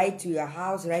right to your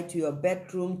house, right to your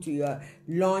bedroom, to your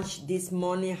lunch this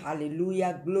morning,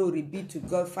 hallelujah. Glory be to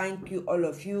God. Thank you, all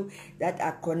of you that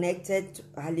are connected,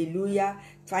 hallelujah.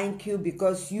 Thank you,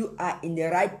 because you are in the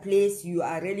right place. You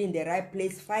are really in the right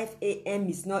place. 5 a.m.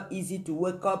 is not easy to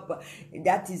wake up.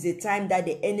 That is the time that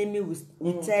the enemy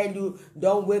will tell you,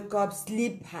 don't wake up,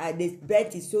 sleep. The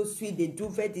bed is so sweet, the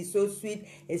duvet is so sweet,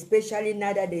 especially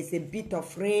now that there's a bit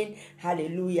of rain,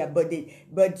 hallelujah. But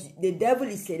the devil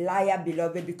is a liar,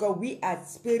 beloved, because we are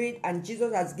spirit, and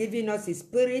Jesus has given us his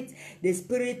spirit. The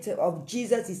spirit of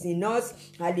Jesus is in us,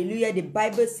 hallelujah. The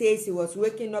Bible says he was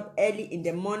waking up early in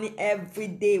the morning every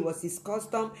day. Was his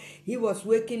custom. He was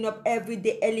waking up every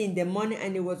day early in the morning,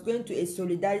 and he was going to a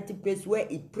solidarity place where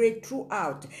he prayed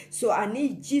throughout. So, and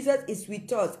if Jesus is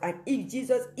with us, and if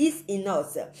Jesus is in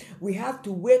us, we have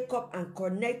to wake up and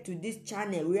connect to this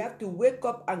channel. We have to wake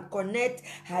up and connect,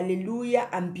 hallelujah,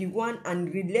 and be one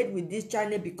and relate with this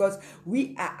channel, because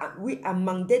we are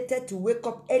mandated to wake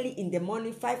up early in the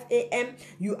morning, 5 a.m.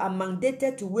 You are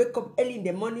mandated to wake up early in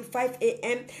the morning, 5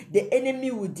 a.m. The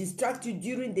enemy will distract you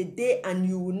during the day,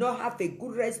 and you will not have a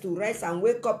good rest to rest and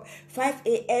wake up 5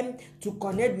 a.m. to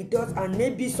connect with us. And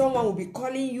maybe someone will be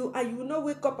calling you and you will not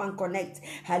wake up and connect.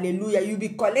 Hallelujah. You'll be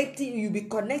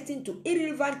connecting to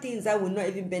irrelevant things that will not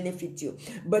even benefit you.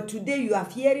 But today you are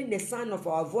hearing the sound of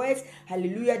our voice.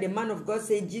 Hallelujah. The man of God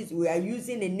said, Jesus, we are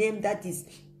using a name that is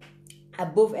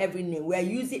above every name. We are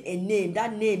using a name,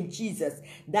 that name Jesus,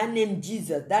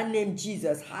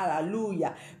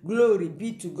 hallelujah. Glory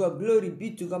be to God, glory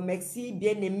be to God. Merci,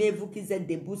 bien-aimés, vous qui êtes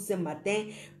debout ce matin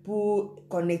pour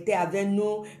connecter avec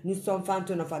nous. Nous sommes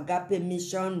Fountain of Agape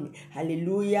Mission,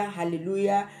 hallelujah,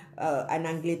 hallelujah. En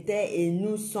Angleterre, et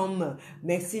nous sommes,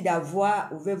 merci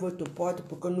d'avoir ouvert votre porte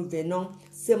pour que nous venons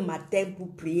ce matin pour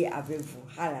prier avec vous.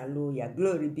 Hallelujah.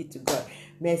 Glory be to God.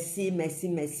 Merci, merci,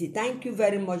 merci. Thank you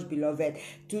very much, beloved.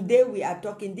 Today we are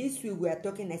talking, this week we are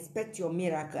talking, expect your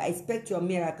miracle. Expect your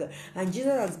miracle. And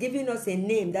Jesus has given us a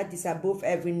name that is above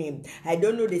every name. I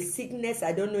don't know the sickness,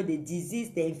 I don't know the disease,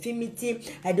 the infirmity,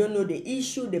 I don't know the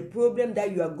issue, the problem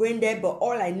that you are going there, but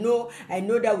all I know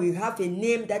that we have a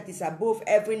name that is above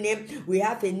every name. We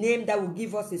have a name that will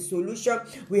give us a solution.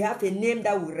 We have a name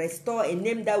that will restore, a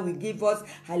name that will give us,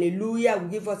 hallelujah, will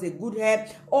give us a good help.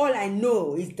 All I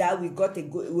know is that we got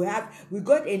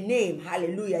a name,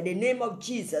 hallelujah, the name of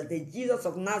Jesus, the Jesus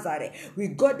of Nazareth. We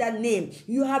got that name.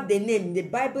 You have the name. The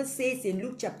Bible says in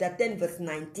Luke chapter 10 verse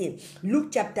 19. Luke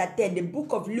chapter 10, the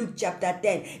book of Luke chapter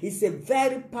 10 is a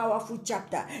very powerful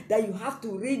chapter that you have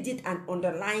to read it and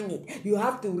underline it. You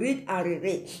have to read and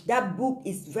reread. That book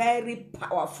is very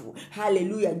powerful.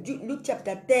 Hallelujah. Luke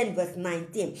chapter 10 verse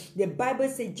 19. The Bible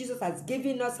says Jesus has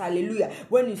given us, hallelujah.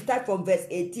 When you start from verse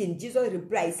 18, Jesus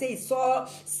replied, he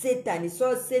said he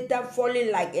saw Satan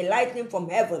falling like a lightning from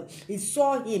heaven. He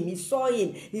saw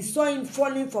him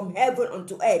falling from heaven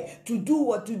unto earth. To do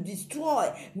what? To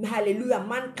destroy, hallelujah,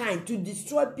 mankind, to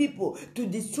destroy people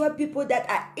that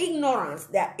are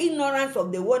ignorant. They are ignorant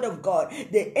of the word of God.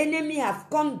 The enemy has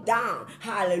come down.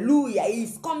 Hallelujah.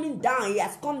 He's coming down. He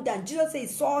has come down. Jesus said he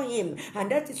saw him,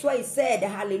 and that is why he said,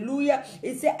 hallelujah,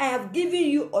 he said, I have given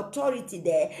you authority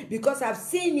there, because I've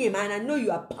seen him and I know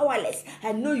you are powerless.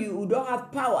 I know you don't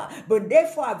have power, but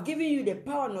therefore I've given you the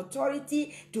power and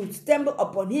authority to stumble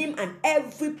upon him, and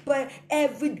every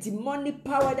demonic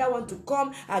power that want to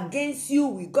come against you,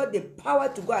 we got the power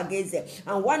to go against them.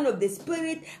 And one of the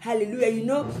spirit,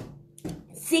 hallelujah,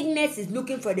 sickness is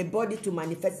looking for the body to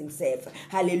manifest himself.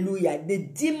 Hallelujah. The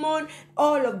demon,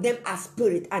 all of them are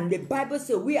spirit. And the Bible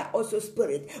says we are also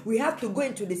spirit. We have to go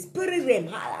into the spirit realm.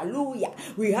 Hallelujah.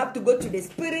 We have to go to the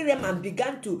spirit realm and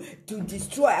begin to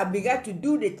destroy and begin to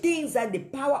do the things that the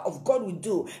power of God will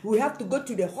do. We have to go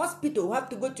to the hospital. We have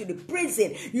to go to the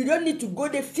prison. You don't need to go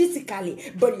there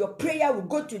physically, but your prayer will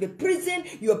go to the prison.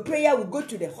 Your prayer will go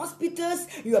to the hospitals.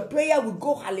 Your prayer will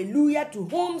go, hallelujah, to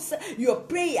homes. Your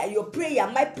prayer,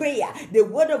 my prayer, the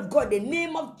word of God, the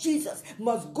name of Jesus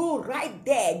must go right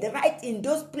there, right in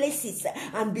those places,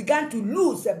 and began to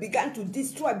lose, began to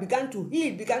destroy, began to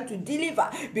heal, began to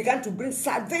deliver, began to bring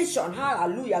salvation.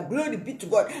 Hallelujah. Glory be to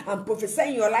God. I'm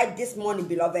prophesying your life this morning,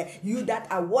 beloved. You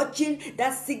that are watching,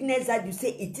 that sickness that you say,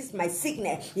 it is my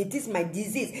sickness, it is my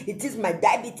disease, it is my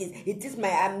diabetes, it is my,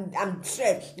 I'm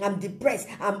stressed, I'm depressed,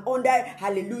 I'm under,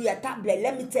 hallelujah, tablet.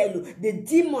 Let me tell you, the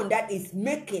demon that is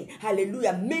making,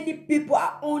 hallelujah, many people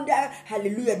are under,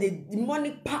 hallelujah, the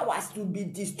demonic powers to be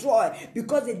destroyed,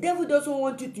 because the devil doesn't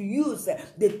want you to use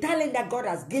the talent that God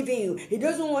has given you. He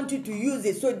doesn't want you to use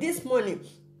it. So this morning,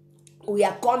 we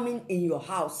are coming in your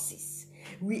houses.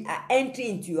 We are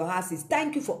entering into your houses.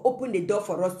 Thank you for opening the door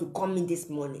for us to come in this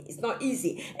morning. It's not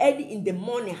easy. Early in the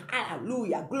morning,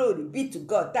 hallelujah, glory be to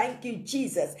God. Thank you,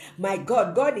 Jesus. My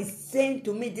God, God is saying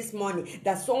to me this morning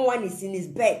that someone is in his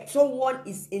bed. Someone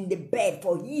is in the bed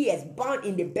for years, bound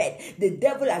in the bed. The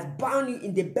devil has bound you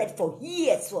in the bed for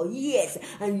years,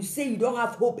 and you say you don't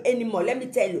have hope anymore. Let me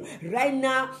tell you, right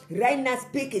now,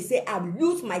 speak and say, I've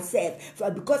lost myself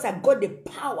because I got the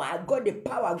power, I got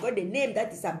the name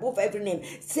that is above every name.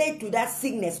 Say to that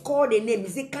sickness, call the name.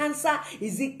 Is it cancer?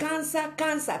 Is it cancer?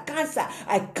 Cancer.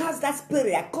 I curse that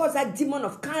spirit. I curse that demon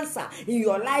of cancer in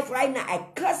your life right now. I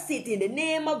curse it in the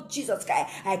name of Jesus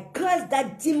Christ. I curse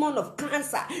that demon of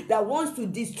cancer that wants to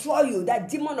destroy you. That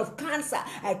demon of cancer.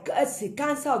 I curse the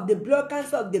cancer of the blood,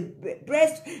 cancer of the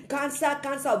breast, cancer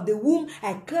of the womb.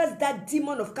 I curse that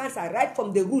demon of cancer right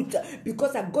from the root,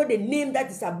 because I got the name that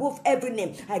is above every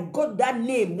name. I got that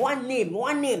name, one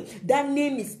name. That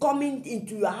name is coming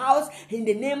into your house in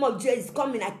the name of Jesus. It's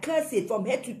coming. I curse it from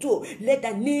head to toe. Let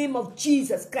the name of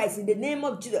Jesus Christ, in the name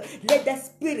of Jesus, let that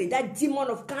spirit, that demon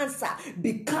of cancer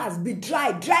be cast, be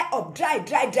dry up.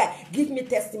 Give me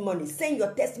testimony. Send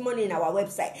your testimony in our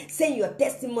website. Send your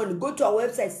testimony. Go to our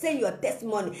website. Send your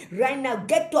testimony right now.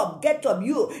 Get up.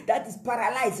 You that is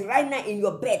paralyzed right now in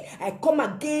your bed. I come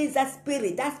against that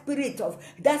spirit of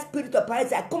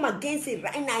paralysis. I come against it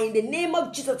right now in the name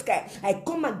of Jesus Christ. I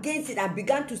come against it and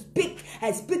began to speak.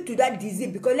 I speak to that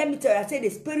disease, because let me tell you, I say the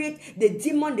spirit, the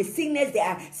demon, the sickness, they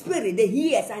are spirit, they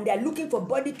hear and they are looking for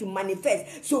body to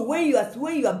manifest. So when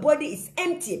your body is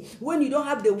empty, when you don't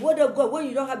have the word of God, when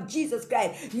you don't have Jesus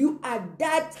Christ, you are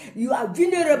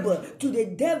vulnerable to the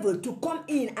devil to come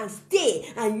in and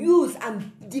stay and use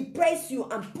and depress you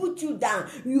and put you down.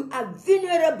 You are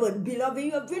vulnerable, beloved.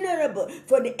 You are vulnerable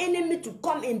for the enemy to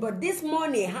come in. But this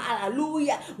morning,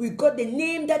 hallelujah, we got the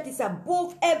name that is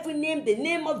above every name, the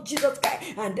name of Jesus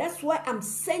Christ. And that's why I'm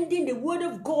sending the word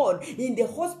of God in the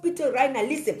hospital right now.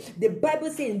 Listen, the Bible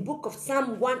says in the book of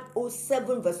Psalm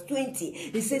 107 verse 20,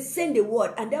 it says send the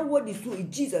word, and that word is through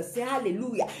Jesus. Say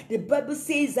hallelujah. The Bible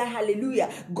says that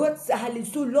hallelujah, God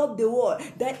so loved the world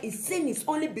that he sent his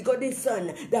only begotten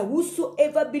son, that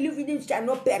whosoever believe in him shall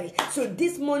not perish. So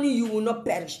this morning you will not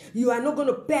perish. You are not going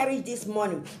to perish this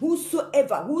morning.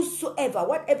 Whosoever,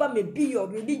 whatever may be your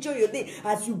religion, your thing,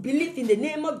 as you believe in the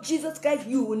name of Jesus Christ,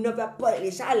 you will never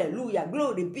perish. Hallelujah.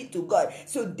 Glory be to God.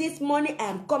 So this morning I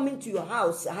am coming to your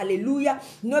house. Hallelujah.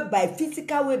 Not by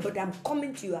physical way, but I'm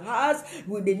coming to your house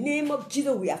with the name of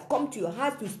Jesus. We have come to your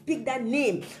house to speak that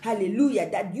name. Hallelujah.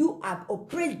 That you are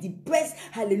oppressed, depressed.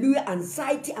 Hallelujah.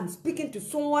 Anxiety. I'm speaking to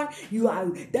someone. You are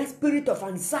that spirit of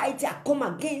anxiety. I come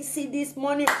against it this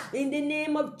morning in the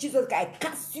name of Jesus. I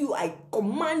cast you. I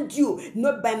command you,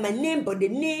 not by my name, but the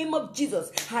name of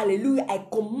Jesus. Hallelujah. I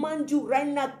command you right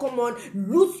now. Come on.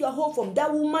 Lose your hold from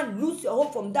that woman. Lose your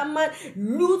hold from that man.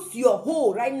 Lose your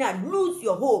hold right now. Lose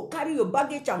your hold. Carry your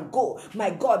baggage and go. My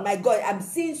God. I'm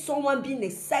seeing someone being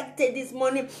excited this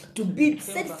morning to be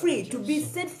set free. To be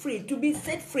set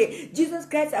free. Jesus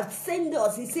Christ has sent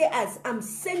us. He said, as I'm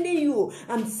sending you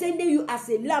as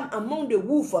a lamb among the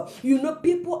wolf. You know,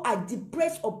 people are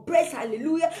depressed, oppressed.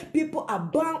 Hallelujah. People are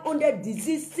bound under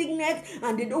disease, sickness,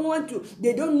 and they don't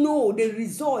know the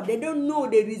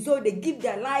result. They give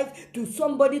their life to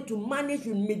somebody to manage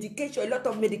with medication, a lot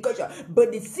of medication.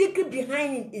 But the secret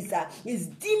behind it is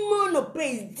demon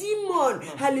oppressed, demon.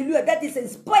 Hallelujah. That is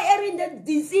inspiring that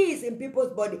disease in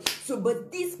people's body. So,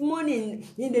 but this morning,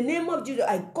 in the name of Jesus,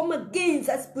 I come against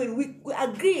that spirit. We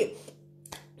agree.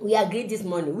 We agree this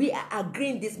morning. We are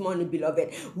agreeing this morning,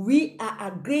 beloved. We are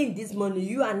agreeing this morning,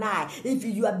 you and I. If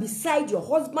you are beside your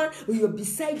husband, or you're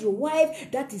beside your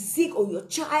wife that is sick, or your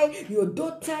child, your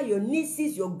daughter, your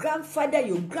nieces, your grandfather,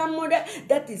 your grandmother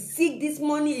that is sick this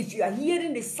morning, if you are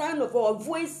hearing the sound of our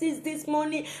voices this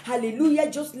morning,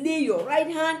 hallelujah, just lay your right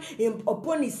hand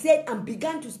upon his head and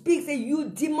begin to speak. Say, you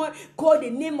demon, call the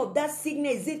name of that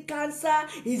sickness. Is it cancer?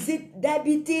 Is it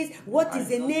diabetes? What is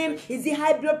the name? Is it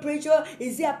high blood pressure?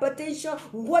 Is it hypertension?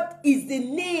 What is the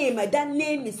name? That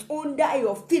name is under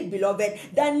your feet, beloved.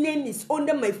 That name is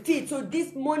under my feet. So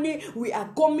this morning we are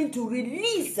coming to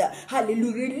release,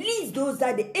 hallelujah, release those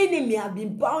that the enemy have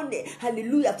been bound,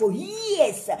 hallelujah, for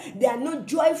years. They are not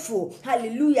joyful,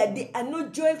 hallelujah. They are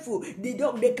not joyful.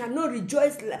 They cannot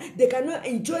rejoice. They cannot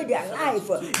enjoy their life.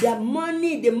 The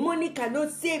money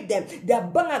cannot save them. Their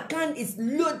bank account is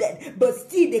loaded, but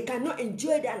still they cannot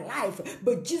enjoy their life.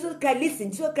 But Jesus Christ,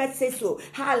 listen, Jesus Christ says so.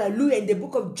 Hallelujah. In the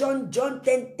book of John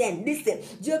 10:10. Listen,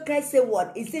 Jesus Christ said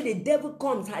what? He said the devil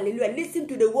comes. Hallelujah. Listen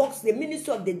to the works, the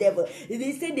ministry of the devil.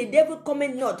 He said the devil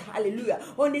cometh not. Hallelujah.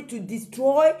 Only to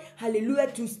destroy.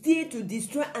 Hallelujah. To steal, to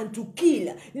destroy, and to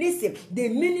kill. Listen, the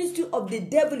ministry of the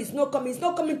devil is not coming. It's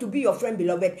not coming to be your friend,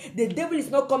 beloved. The devil is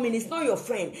not coming. It's not your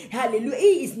friend. Hallelujah.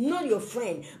 He is not your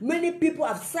friend. Many people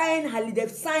have signed.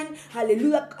 They've signed.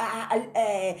 Hallelujah.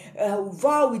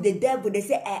 Vow with the devil. They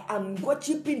say, I'm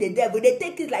worshiping the devil. They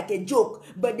take it like a joke.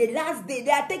 But the last day,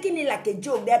 they are taking it like a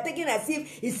joke. They are taking it as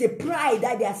if it's a pride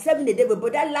that they are serving the devil.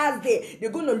 But that last day, they're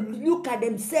going to look at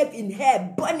themselves in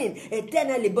hell, burning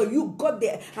eternally. But you got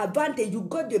the advantage. You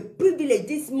got the privilege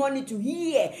this morning to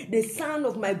hear the sound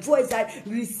of my voice, that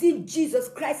receive Jesus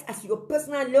Christ as your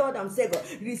personal Lord and Savior.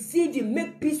 Receive Him.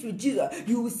 Make peace with Jesus.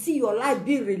 You will see your life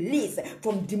being released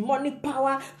from demonic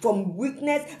power, from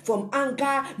weakness, from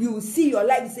anger. You will see your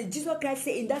life. He said, Jesus Christ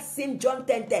said in that same John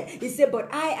 10:10, He said,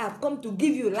 but I have come to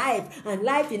give you life, and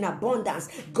life in abundance.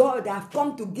 God have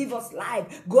come to give us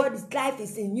life. God's life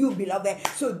is in you, beloved.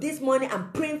 So this morning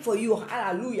I'm praying for you.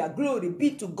 Hallelujah. Glory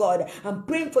be to God. I'm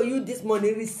praying for you this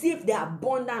morning. Receive the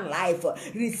abundant life.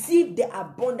 Receive the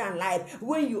abundant life.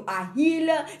 When you are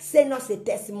healed, send us a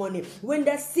testimony. When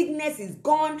that sickness is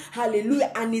gone,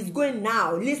 hallelujah, and it's going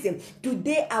now. Listen,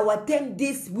 today our theme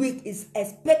this week is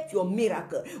expect your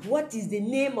miracle. What is the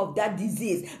name of that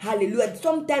disease? Hallelujah.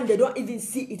 Sometimes they don't even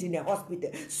see it in the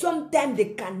hospital. Sometimes they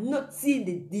cannot see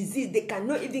the disease. They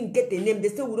cannot even get the name. They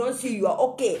say, we don't see you are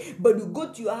okay. But you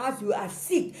go to your house, you are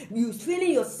sick. You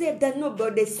feeling yourself that no,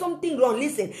 but there's something wrong.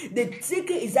 Listen, the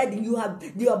secret is that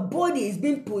your body is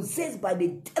being possessed by the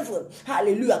devil.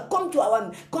 Hallelujah. Come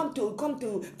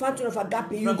to Fountain of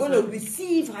Agape. You're going to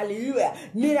receive, hallelujah,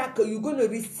 miracle. You're going to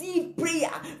receive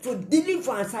prayer for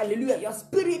deliverance. Hallelujah. Your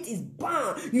spirit is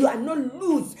bound. You are not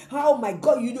loose. Oh my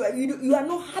God, you are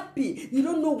not happy. You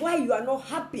don't know why you are not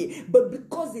happy, but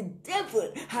because the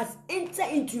devil has entered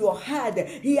into your heart,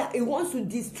 he wants to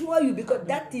destroy you, because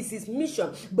that is his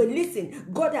mission. But listen,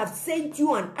 God has sent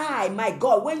you and I, my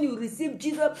God, when you receive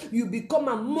Jesus, you become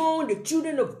among the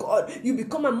children of God. You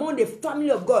become among the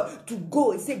family of God. To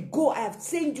go, he said, go, I have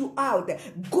sent you out.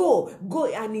 Go.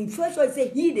 And in first one, he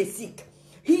said, heal the sick.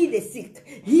 Heal the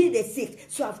sick. Heal the sick.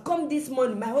 So I've come this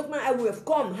morning. My husband and I will have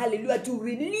come, hallelujah, to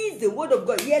release the word of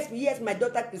God. Yes, my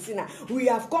daughter Christina. We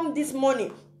have come this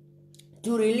morning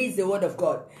to release the word of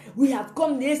God. We have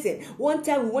come, listen, one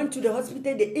time we went to the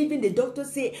hospital, even the doctor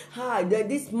say,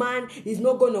 this man is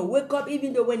not going to wake up,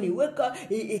 even though when he wake up,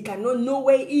 he cannot know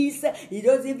where he is. He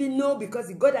doesn't even know, because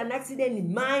he got an accident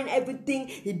in mind, everything,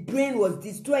 his brain was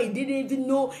destroyed. He didn't even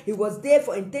know. He was there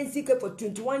for intensive care for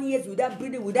 21 years without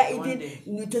breathing, without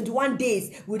even 21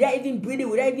 days, without even breathing,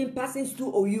 without even passing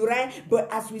stool or urine. But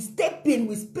as we step in,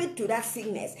 we speak to that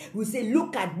sickness. We say,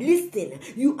 listen,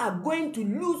 you are going to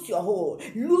lose your hold.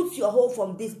 Lose your hold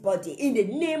from this body in the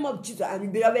name of Jesus.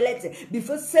 And beloved, listen,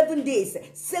 before 7 days,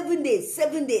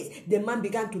 the man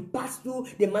began to pass through.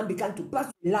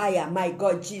 Liar, my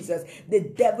God, Jesus. The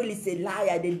devil is a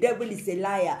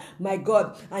liar, my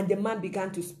God. And the man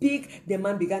began to speak. The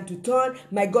man began to turn.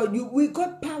 My God, we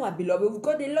got power, beloved. We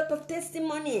got a lot of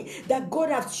testimony that God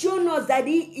has shown us that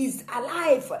He is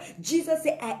alive. Jesus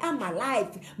said, I am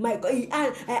alive. My God,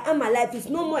 I am alive. It's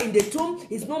no more in the tomb.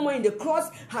 It's no more in the cross.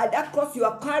 That cross you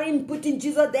are carrying, putting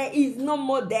Jesus there, is no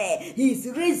more there. He is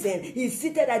risen. He is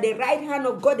seated at the right hand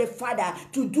of God the Father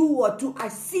to do what? To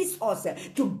assist us,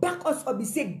 to back us up. He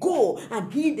said, go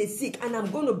and heal the sick, and I'm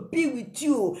going to be with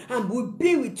you, and will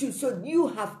be with you. So you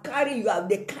have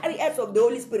the carriers of the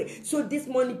Holy Spirit. So this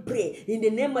morning, pray in the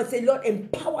name of, say, Lord,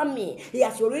 empower me. He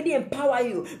has already empowered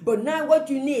you, but now what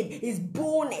you need is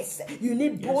boldness. You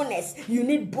need boldness. You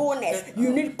need boldness.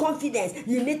 You need confidence.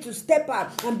 You need to step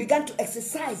out and begin to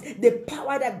exercise the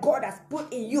power that God has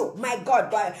put in you. My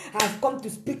God, I have come to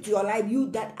speak to your life. You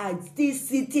that are still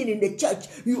sitting in the church,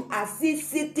 you are still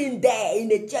sitting there in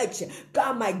the church.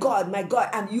 God, my God,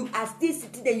 and you are still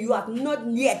sitting there. You have not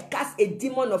yet cast a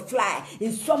demon or fly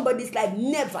in somebody's life.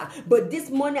 Never. But this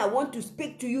morning I want to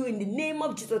speak to you in the name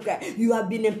of Jesus Christ. You have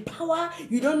been empowered.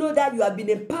 You don't know that you have been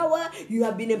empowered. You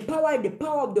have been empowered in the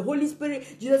power of the Holy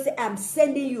Spirit. Jesus said, I am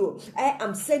sending you. I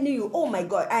am sending you. Oh my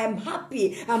God, I am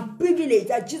happy. I'm privileged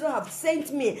that Jesus has have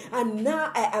sent me, and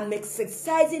now I am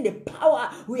exercising the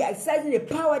power. We are exercising the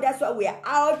power. That's why we are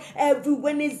out every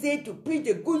Wednesday to preach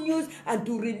the good news and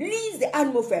to release the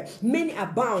atmosphere. Many are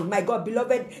bound, my God,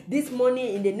 beloved, this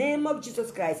morning in the name of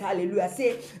Jesus Christ. Hallelujah.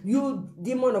 Say, you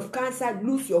demon of cancer,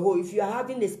 lose your hold. If you are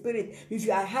having the spirit, if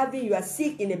you are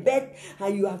sick in a bed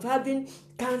and you are having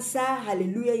cancer,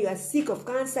 hallelujah, you are sick of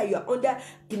cancer, you are under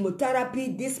chemotherapy,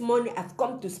 this morning I've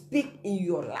come to speak in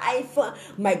your life.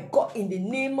 My God, in the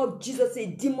name of Jesus, say,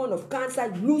 demon of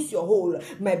cancer, lose your hold.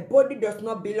 My body does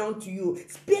not belong to you.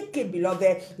 Speak it,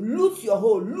 beloved. Lose your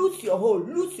hold, lose your hold,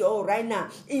 lose your hold right now.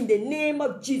 In the name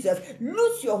of Jesus,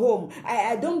 lose your home.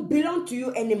 I don't belong to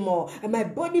you anymore. And my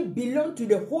body belongs to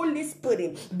the Holy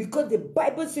Spirit, because the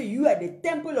Bible says you are the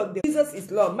temple of the Jesus is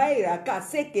Lord.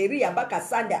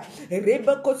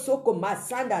 Soko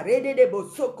masanda rede de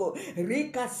bosoko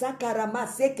rika sakara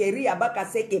maseke riabaka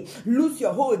seke. Lose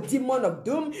your hold, demon of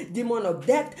doom, demon of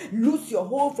death. Lose your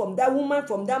hold from that woman,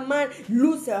 from that man.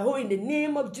 Lose your hold in the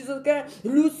name of Jesus Christ.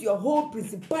 Lose your hold,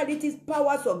 principalities,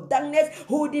 powers of darkness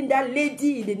holding that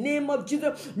lady in the name of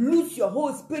Jesus. Lose your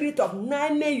hold, spirit of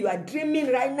nightmare. You are dreaming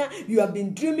right now. You have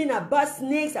been dreaming about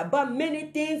snakes, about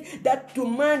many things that to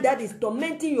man that is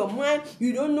tormenting your mind.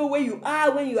 You don't know where you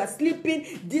are when you are sleeping.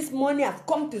 This morning I've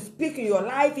come to speak in your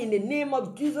life in the name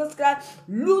of Jesus Christ.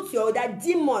 Lose your that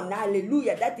demon,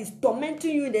 hallelujah, that is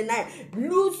tormenting you in the night.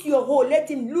 Lose your hold. Let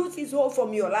him lose his hold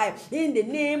from your life in the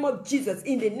name of Jesus.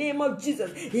 In the name of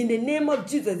Jesus. In the name of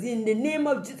Jesus. In the name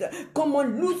of Jesus. Come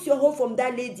on, lose your hold from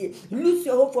that lady. Lose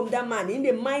your hold from that man. In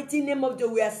the mighty name of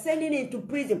Jesus, we are sending him to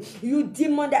prison. You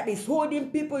demon that is holding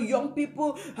people, young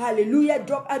people, hallelujah,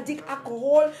 drug addict,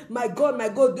 alcohol. My God,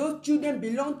 those children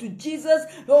belong to Jesus.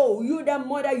 Oh, you that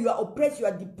mother, you are oppressed, you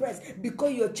are depressed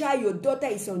because your child, your daughter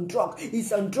is on drug.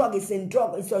 It's on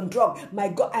drug. My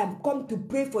God, I am come to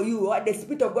pray for you. The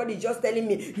Spirit of God is just telling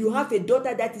me you have a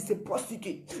daughter that is a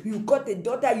prostitute. You got a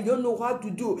daughter you don't know how to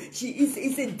do. She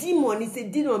is a demon. It's a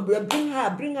demon. Bring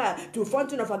her to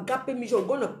Fountain of Agape Mission. We're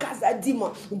going to cast that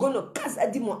demon.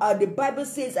 The Bible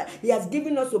says He has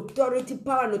given us authority,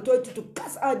 power, and authority to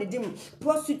cast out the demon.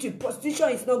 Prostitution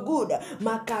is not good.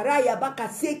 Makaraya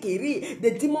bakasekeri.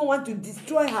 The demon want to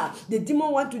destroy her. The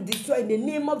demon want to destroy in the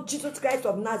name of Jesus Christ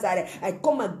of Nazareth. I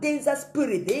come against that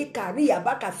spirit.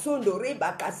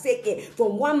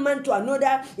 From one man to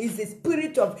another is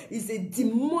a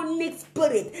demonic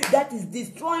spirit that is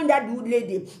destroying that good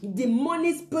lady.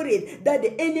 Demonic spirit that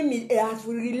the enemy has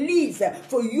released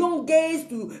for young girls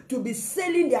to be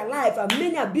selling their life, and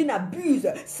many have been abused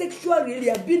sexually,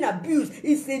 have been abused.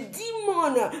 It's a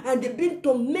demon and they've been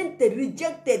tormented,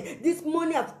 rejected. This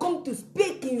morning I've come to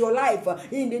speak in your life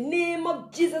in the name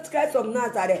of Jesus Christ of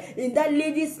Nazareth. In that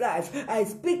lady's life, I'm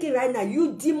speaking right now.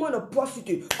 You demon of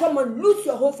prostitute, come on, lose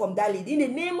your hold from that lady in the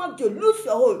name of Jesus. Lose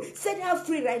your hold, set her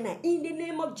free right now in the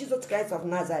name of Jesus Christ of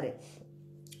Nazareth.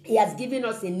 He has given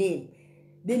us a name,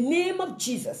 the name of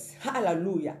Jesus.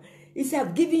 Hallelujah. He said,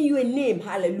 I've given you a name.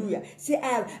 Hallelujah. Say,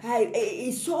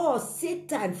 I saw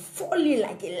Satan falling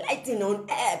like a lightning on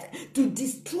earth to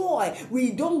destroy.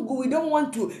 We don't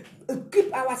want to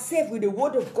equip ourselves with the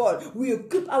word of God. We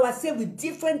equip ourselves with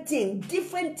different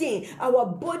things. Our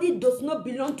body does not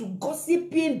belong to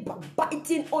gossiping,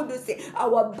 biting, all those things.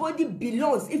 Our body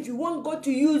belongs. If you want God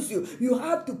to use you, you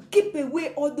have to keep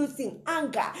away all those things.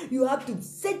 Anger, you have to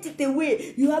set it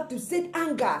away. You have to set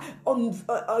anger,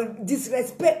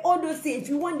 disrespect, all those things. If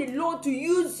you want the Lord to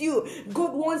use you,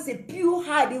 God wants a pure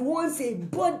heart. He wants a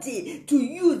body to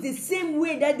use the same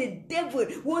way that the devil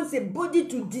wants a body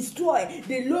to destroy.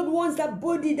 The Lord wants that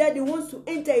body that He wants to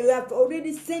enter. You have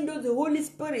already sent us the Holy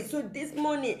Spirit. So this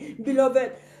morning,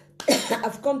 beloved,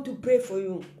 I've come to pray for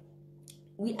you.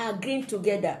 We are agreeing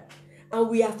together, and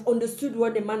we have understood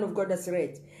what the man of God has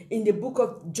read in the book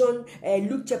of John,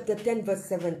 Luke chapter 10, verse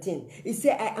 17. He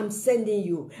said, I am sending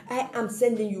you. I am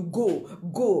sending you.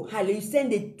 Go. Hallelujah.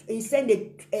 He sent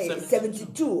the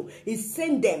 72. He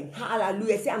sent them.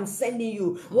 Hallelujah. He said, I'm sending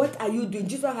you. What are you doing?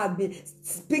 Jesus has been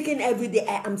speaking every day.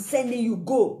 I am sending you.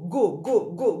 Go.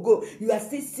 You are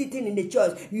still sitting in the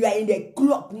church. You are in the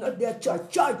club, not the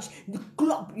church. The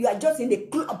club. You are just in the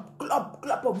club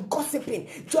of gossiping.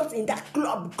 Just in that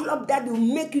club that will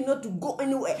make you not to go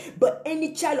anywhere. But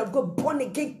any child of God, born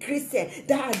again Christian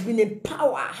that has been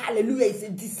empowered, hallelujah, is a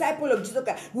disciple of Jesus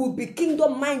Christ, will be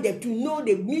kingdom minded to know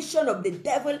the mission of the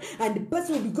devil, and the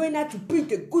person will be going out to preach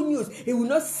the good news. He will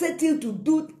not settle to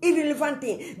do irrelevant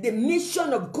things. The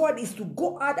mission of God is to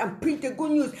go out and preach the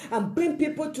good news and bring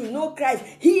people to know Christ,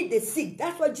 heal the sick.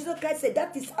 That's what Jesus Christ said.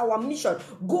 That is our mission.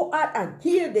 Go out and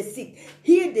heal the sick.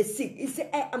 Heal the sick. He said,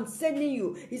 I am sending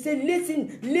you. He said,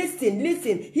 listen.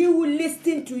 He will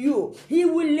listen to you. He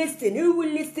will listen. He will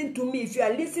listen to me. If you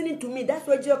are listening to me, that's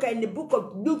what Jesus Christ in the book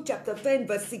of Luke chapter 10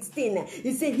 verse 16.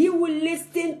 He said, he will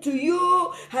listen to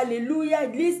you.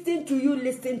 Hallelujah. Listen to you.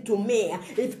 Listen to me.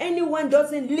 If anyone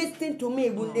doesn't listen to me,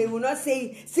 they will not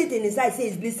say, sit in his eye, say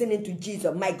he's listening to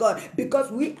Jesus. My God,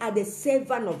 because we are the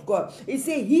servant of God. He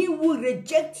said, he will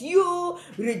reject you,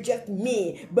 reject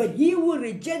me. But he will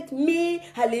reject me,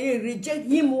 hallelujah, reject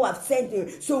him who have sent you.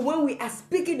 So when we are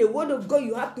speaking the word of God,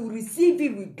 you have to receive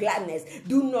it with gladness.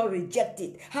 Do not reject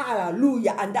it.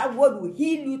 Hallelujah. And that word will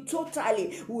heal you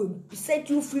totally, will set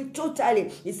you free totally.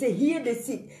 He said, heal the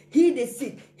sick, heal the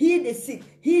sick, heal the sick,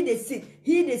 heal the sick,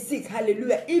 heal the sick.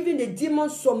 Hallelujah. Even the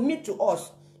demons submit to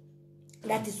us.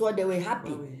 That is why they were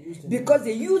happy, because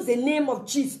they used the name of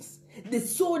Jesus. They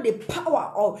saw the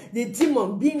power of the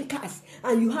demon being cast,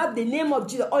 and you have the name of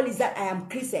Jesus. All is that I am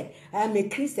Christian. I am a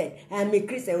Christian. I am a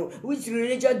Christian. Which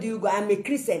religion do you go? I am a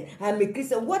Christian. I am a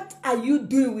Christian. What are you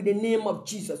doing with the name of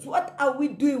Jesus? What are we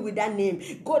doing with that name?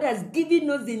 God has given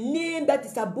us the name that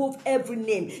is above every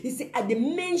name. He said, at the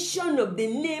mention of the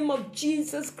name of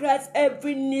Jesus Christ,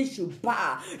 every knee should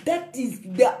bow. That is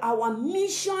our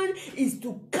mission, is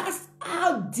to cast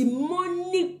out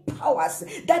demonic powers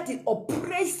that is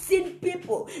oppressing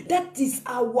people. That is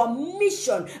our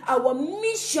mission. Our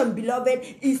mission,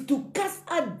 beloved, is to cast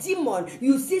out demon.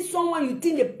 You see someone, you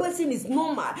think the person is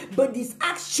normal, but his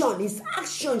action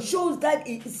shows that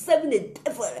he is serving the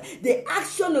devil. The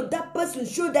action of that person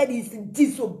shows that he is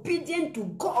disobedient to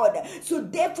God. So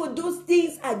therefore, those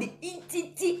things are the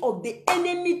entity of the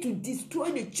enemy to destroy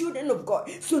the children of God.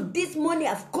 So this morning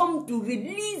I've come to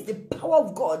release the power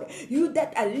of God. You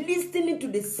that are listening to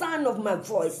the sound of my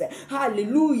voice,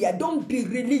 hallelujah, don't be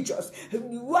religious.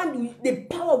 Want the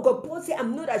power of God. Paul said,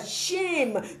 I'm not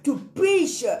ashamed to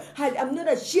preach. I'm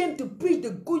not ashamed to preach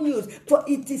the good news, for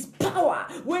it is power.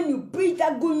 When you preach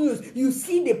that good news, you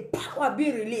see the power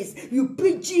being released. You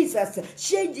preach Jesus,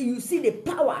 you see the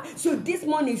power. So this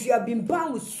morning, if you have been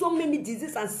bound with so many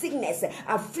diseases and sickness,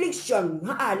 affliction,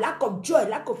 lack of joy,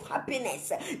 lack of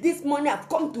happiness, this morning I've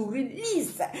come to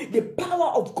release the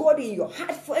power of God in your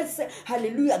heart first.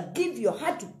 Hallelujah. Give your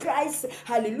heart to Christ.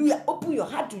 Hallelujah. Open your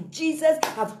heart to Jesus.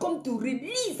 I've come to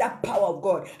release that power of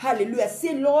God. Hallelujah.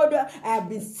 Say, Lord, I have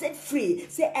been set free.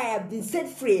 Say, I have been set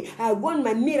free. I want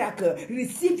my miracle.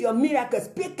 Receive your miracle.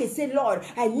 Speak and say, Lord,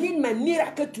 I need my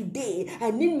miracle today.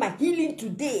 I need my healing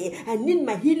today. I need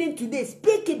my healing today.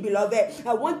 Speak it, beloved.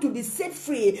 I want to be set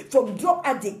free from drug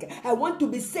addict. I want to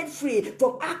be set free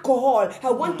from alcohol. I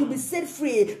want to be set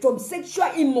free from sexual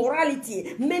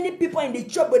immorality. Many people in the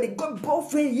church, but they got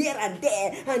boyfriend here and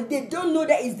there, and they don't know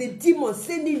that it's the demon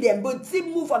sending them, but they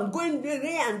move and going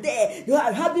here and there. You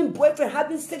are having boyfriend,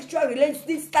 having sexual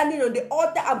relations, standing on the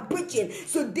altar and preaching.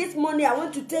 So this morning I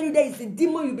want to tell you that it's the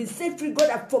demon. You've been set free. God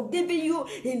has forgiven you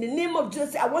in the name of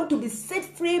Jesus. I want to be set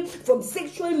free from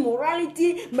sexual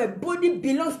immorality. My body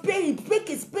belongs. Speak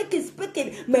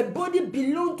it. My body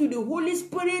belongs to the Holy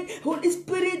Spirit. Holy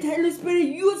Spirit,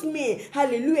 use me.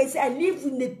 Hallelujah. Say, I live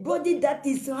in the body that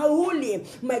is holy.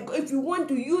 My God, if you want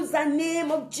to use the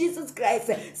name of Jesus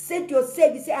Christ, set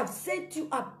yourself. You say, I've set you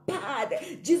apart.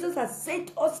 Jesus has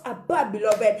set us apart,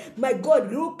 beloved. My God,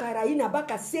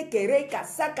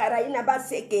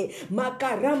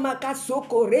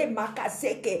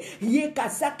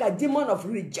 demon of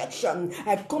rejection.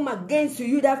 I come against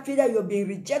you that feel that you're being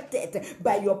rejected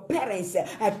by your parents.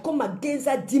 I come against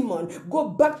that demon. Go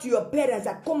back to your parents.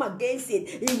 I come against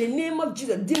it in the name of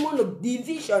Jesus. Demon of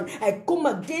division, I come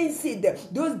against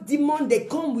it. Those demons, they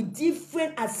come with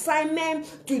different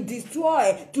assignments to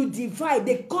destroy, to divide.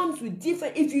 They come with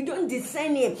different. If you don't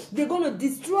discern it, they're going to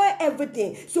destroy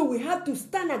everything. So we have to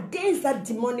stand against that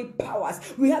demonic powers.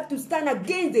 We have to stand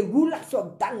against the rulers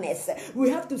of darkness. We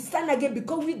have to stand against,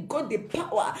 because we got the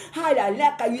power.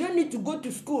 You don't need to go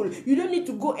to school. You don't need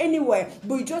to go anywhere,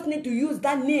 but you just need to use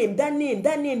that name,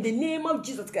 the name of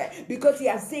Jesus Christ, because he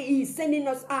has said he is sending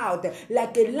us out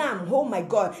like a lamb. Oh my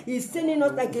God, he's sending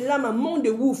us like a lamb among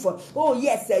the wolf. Oh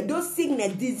yes, those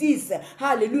sickness, disease,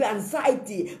 hallelujah,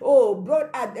 anxiety, oh, blood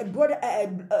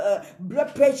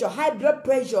blood pressure, high blood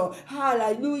pressure,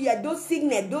 hallelujah, those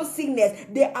sickness,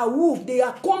 they are wolf, they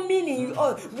are coming in you.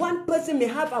 One person may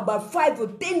have about 5 or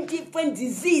 10 different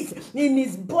diseases in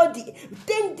his body,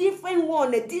 10 different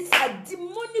ones. These are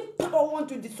demonic power want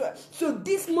to destroy. So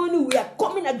this morning we are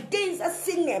coming against that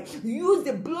sickness. Use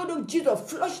the blood of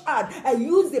Jesus, flush out. I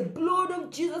use the blood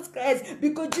of Jesus Christ,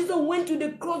 because Jesus went to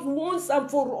the cross once and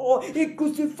for all. He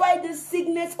crucified the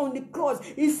sickness on the cross.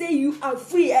 He said, you are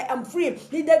free. I am free.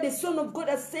 He that the Son of God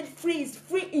has set free is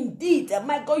free indeed.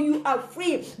 My God, you are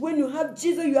free. When you have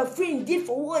Jesus, you are free indeed.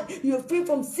 For what? You are free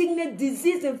from sickness,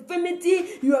 disease,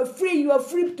 infirmity. You are free. You are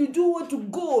free to do what? To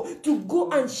go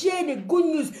and share the good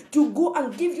news, to go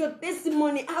and give your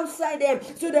testimony outside them,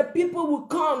 so that people will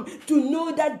come to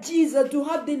know that Jesus, to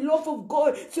have the love of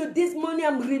God. So this morning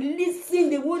I'm releasing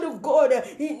the word of God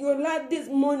in your life this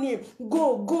morning.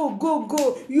 Go.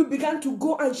 You began to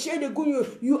go and share the good news.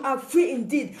 You are free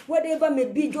indeed. Whatever may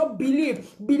be, just believe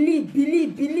in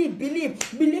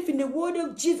the word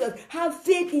of Jesus. Have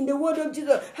faith in the word of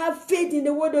Jesus. Have faith in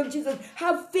the word of Jesus.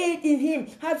 Have faith in him.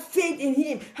 Have faith in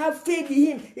him. Have faith in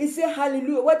him. He said,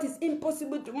 hallelujah. What is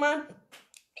impossible to man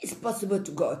is possible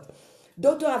to God.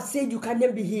 Doctor have said you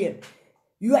cannot be healed.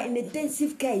 You are in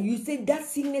intensive care. You say that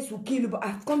sickness will kill you. But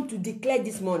I've come to declare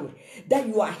this morning that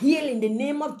you are healed in the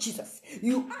name of Jesus.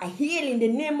 You are healed in the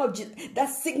name of Jesus. That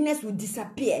sickness will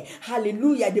disappear.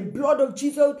 Hallelujah. The blood of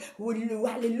Jesus will,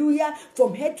 hallelujah,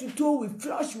 from head to toe, we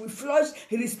flush,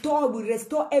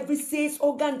 restore every cells,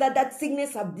 organ that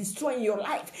sickness have destroyed in your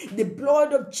life. The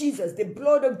blood of Jesus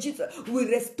will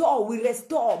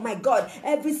restore, my God,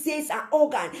 every cells and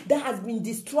organ that has been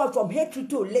destroyed from head to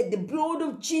toe. Let the blood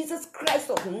of Jesus Christ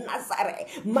of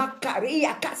Nazareth,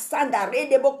 Makaria Kasanda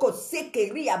Redeboko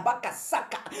Sekeria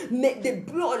Bakasaka. Make the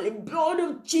blood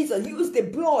of Jesus, use the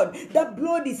blood. That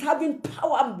blood is having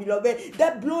power, beloved.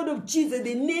 That blood of Jesus,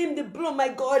 they name the blood, my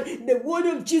God. The word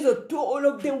of Jesus, to all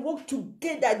of them work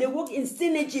together. They work in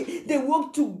synergy. They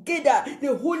work together.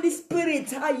 The Holy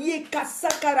Spirit, I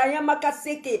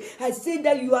say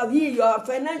that you are here, your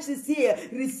finances here.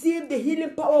 Receive the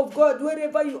healing power of God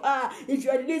wherever you are. If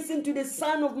you are listening to the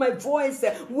sound of my voice,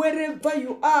 wherever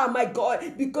you are, my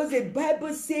God, because the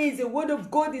Bible says the word of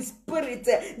God is spirit.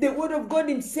 The word of God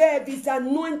himself is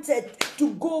anointed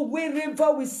to go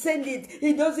wherever we send it.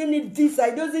 It doesn't need visa.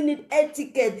 It doesn't need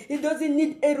etiquette. It doesn't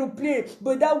need aeroplane.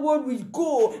 But that word will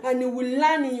go and it will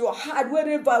land in your heart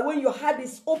wherever. When your heart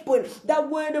is open, that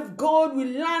word of God will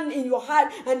land in your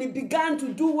heart and it began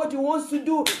to do what it wants to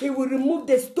do. It will remove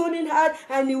the stony heart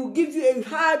and it will give you a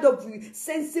heart of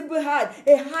sensible heart,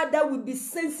 a heart that will be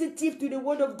sensitive to the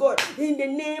word of God, in the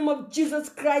name of Jesus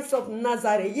Christ of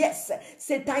Nazareth. Yes,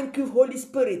 say thank you, Holy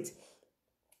Spirit.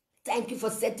 Thank you for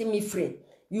setting me free.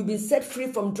 You've been set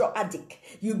free from drug addict.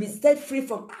 You've been set free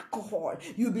from alcohol.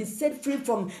 You've been set free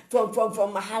from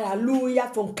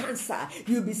hallelujah, from cancer.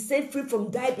 You'll be set free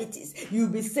from diabetes. You'll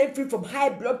be set free from high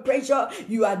blood pressure.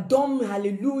 You are dumb,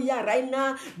 hallelujah, right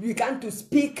now. You can't to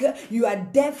speak. You are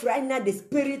deaf right now. The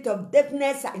spirit of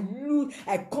deafness,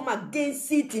 I come against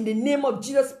it in the name of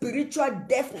Jesus. Spiritual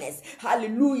deafness,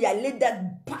 hallelujah. Let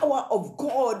that power of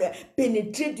God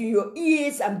penetrate in your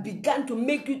ears and begin to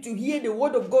make you to hear the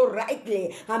word of God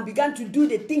rightly, and began to do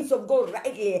the things of God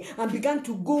rightly, and began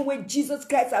to go where Jesus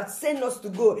Christ has sent us to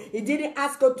go. He didn't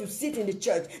ask us to sit in the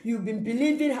church. You've been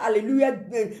believing, hallelujah,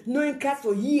 knowing Christ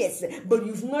for years, but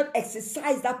you've not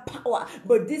exercised that power.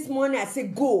 But this morning I say,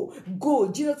 go.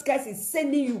 Jesus Christ is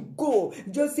sending you, go.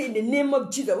 Just say in the name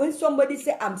of Jesus. When somebody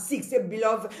say, I'm sick, say,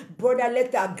 beloved brother,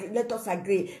 let us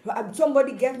agree.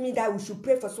 Somebody gave me that we should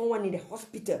pray for someone in the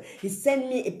hospital. He sent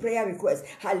me a prayer request.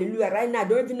 Hallelujah. Right now, I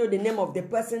don't even know the name of the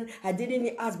person. I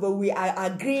didn't ask, but we are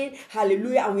agreeing,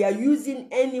 hallelujah, and we are using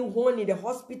anyone in the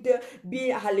hospital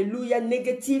being, hallelujah,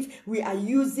 negative. We are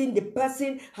using the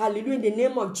person, hallelujah, in the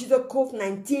name of Jesus.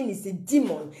 COVID-19 is a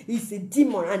demon. It's a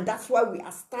demon, and that's why we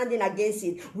are standing against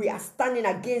it. We are standing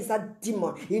against that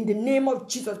demon in the name of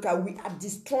Jesus Christ. We are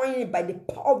destroying it by the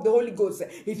power of the Holy Ghost.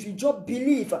 If you just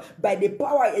believe by the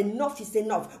power, enough is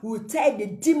enough. We will tell the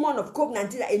demon of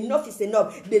COVID-19 that enough is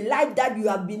enough. The life that you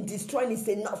have been destroying is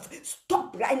enough.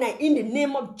 Stop right now in the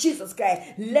name of Jesus Christ.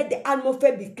 Let the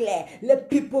atmosphere be clear. Let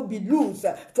people be loose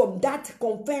from that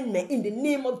confinement in the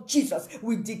name of Jesus.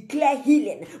 We declare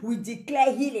healing. We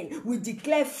declare healing. We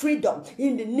declare freedom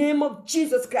in the name of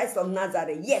Jesus Christ of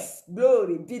Nazareth. Yes,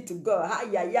 glory be to God.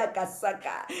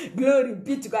 Glory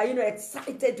be to God. You know,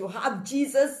 excited to have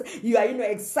Jesus. You are,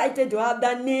 excited to have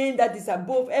that name that is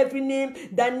above every name.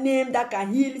 That name that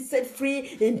can heal, set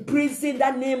free in prison.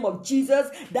 That name of Jesus.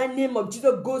 That name of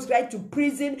Jesus goes right to prison.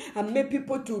 prison and make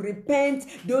people to repent.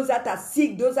 Those that are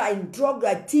sick, those that are in drug,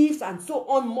 thieves, and so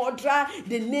on, murderer.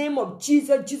 The name of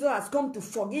Jesus. Jesus has come to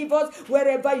forgive us.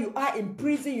 Wherever you are in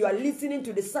prison, you are listening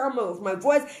to the sound of my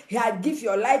voice. Give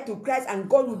your life to Christ, and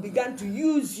God will begin to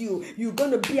use you. You're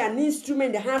going to be an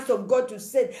instrument in the hands of God to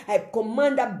say, I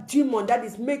command that demon that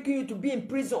is making you to be in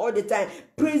prison all the time.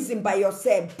 Prison by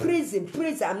yourself. Prison.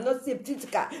 I'm not saying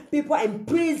physical. People are in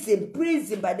prison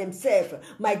by themselves.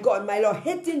 My God, my Lord,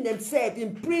 hating themselves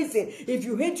in prison. If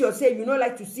you hate yourself, you don't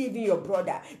like to see even your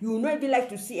brother. You will not even like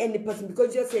to see any person,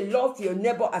 because you just say, love your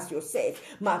neighbor as yourself.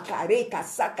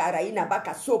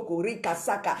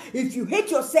 If you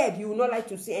hate yourself, you will not like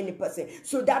to see any person.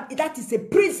 So that is a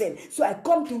prison. So I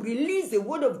come to release the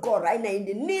word of God right now in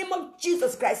the name of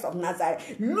Jesus Christ of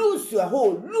Nazareth. Loose your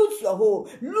hold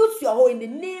in the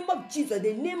name of Jesus.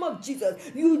 The name of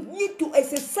Jesus. You need to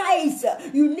exercise.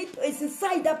 You need to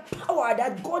exercise that power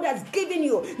that God has given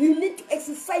you. You need to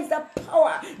exercise that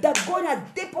power that God has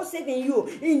deposited in you.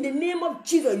 In the name of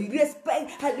Jesus, you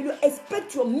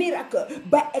expect your miracle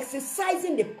by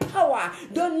exercising the power.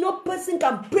 No person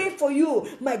can pray for you,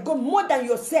 my God, more than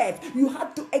yourself. You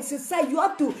have to exercise. You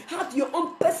have to have your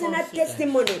own personal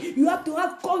testimony. You have to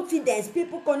have confidence.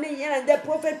 People connect here and there,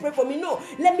 prophet, pray for me. No,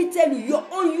 let me tell you, you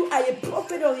are a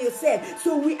prophet of yourself.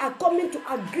 So we are coming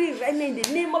to agree right now in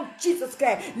the name of Jesus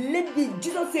Christ.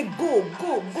 Jesus say, go.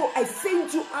 I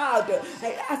send you out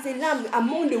as a lamb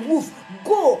among the wolves.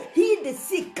 Go, heal the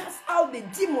sick, cast out the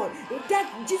demon. That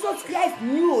Jesus Christ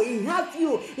knew. He have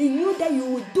you. He knew that you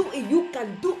will do it. You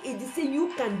can do it. He said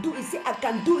you can do it. He said I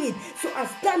can do it. So I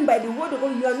stand by the word of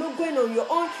God. You are not going on your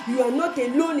own. You are not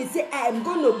alone. He said I am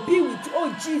going to be with you.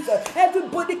 Oh Jesus,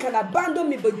 everybody can abandon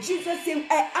me, but Jesus said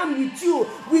I am with you.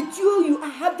 With you, you are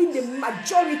having the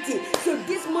majority. So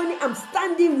this morning I'm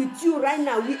standing with you right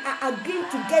now. We are agreeing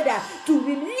together to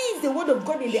release the word of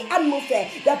God in the atmosphere,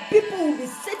 that people will be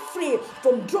set free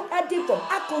from drug addict, from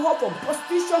alcohol, from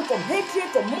prostitution, from hatred,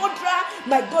 from murder.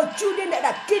 My God, children that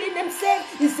are killing themselves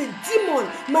is a demon.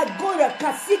 My God, they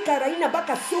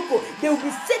will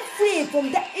be set free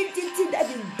from that entity that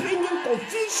is bringing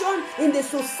confusion in the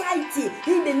society.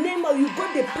 In the name of, you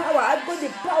got the power. I've got the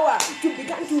power to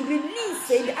begin to release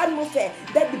in the atmosphere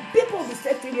that the people will be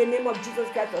set free in the name of Jesus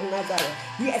Christ of Nazareth.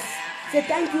 Yes. Say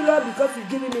thank you, Lord, because you've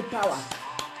given me power.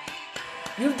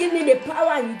 You give me the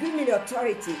power and you give me the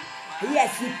authority.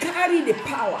 Yes, you carry the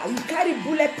power. You carry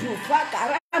bulletproof.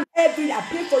 I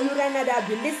pray for you right now that I've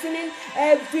been listening.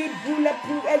 Every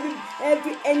bulletproof, every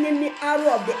enemy,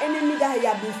 arrow of the enemy that he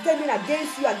has been sending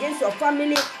against you, against your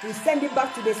family, we send it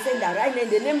back to the sender. Right now, in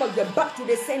the name of the back to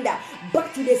the sender,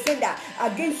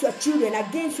 against your children,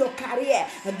 against your career,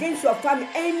 against your family,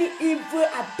 any evil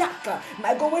attack.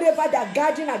 My God, whatever they're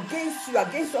guarding against you,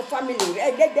 against your family,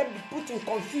 let them be put in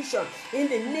confusion in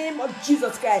the name of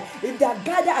Jesus Christ. If they are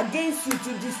gathered against you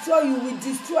to destroy you, we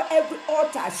destroy every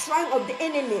altar, shrine of the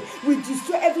enemy. We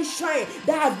destroy every shrine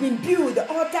that has been built, the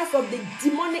altars of the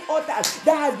demonic altars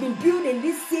that has been built in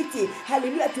this city.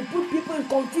 Hallelujah. To put people in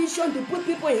confusion, to put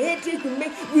people in hatred,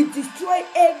 we destroy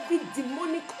every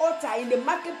demonic altar in the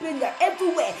marketplace,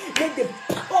 everywhere. Let the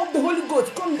power of the Holy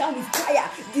Ghost come down with fire,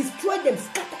 destroy them,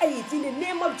 scatter it. In the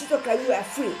name of Jesus Christ, we are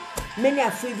free. Many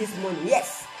are free this morning.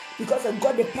 Yes, because of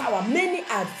God the power. Many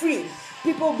are free.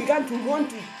 People began to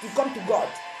want to come to God.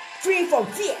 Free from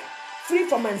fear. Free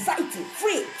from anxiety,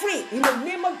 free, in the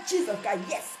name of Jesus Christ.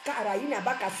 Yes,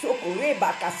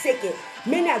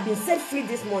 many have been set free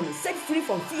this morning, set free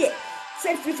from fear,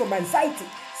 set free from anxiety,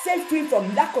 set free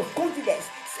from lack of confidence,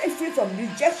 set free from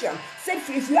rejection, set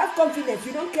free. If you have confidence,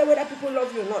 you don't care whether people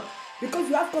love you or not, because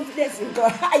you have confidence in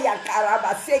God.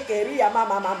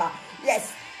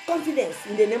 Yes, confidence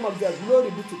in the name of God. Glory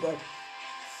be to God.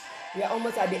 We are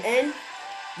almost at the end.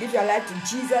 Give your life to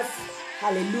Jesus.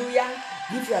 Hallelujah.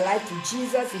 Give your life to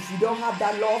Jesus. If you don't have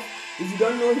that love, if you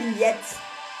don't know him yet,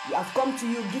 you have come to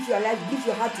you. Give your life, give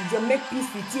your heart to Jesus. Make peace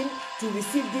with him. To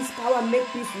receive this power, make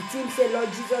peace with him. Say, Lord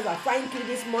Jesus, I thank you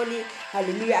this morning.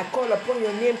 Hallelujah. I call upon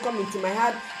your name. Come into my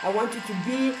heart. I want you to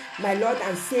be my Lord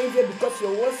and Savior, because your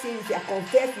word says, if I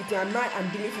confess with your mouth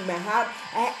and believe in my heart,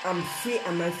 I am free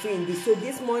and I'm free in this. So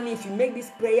this morning, if you make this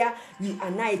prayer, you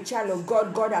are now a child of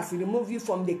God. God has removed you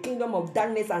from the kingdom of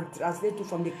darkness and translated you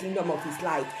from the kingdom of his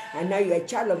light. And now you're a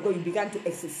child of God. You began to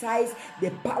exercise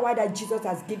the power that Jesus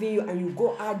has given you, and you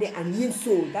go out out there and win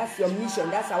soul. That's your mission.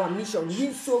 That's our mission.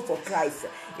 Win soul for Christ.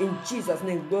 In Jesus'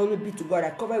 name, glory be to God.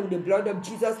 I cover you with the blood of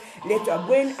Jesus. Let you are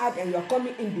going out and you are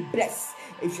coming in be blessed.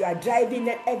 If you are driving,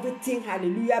 let everything,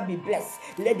 hallelujah, be blessed.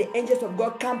 Let the angels of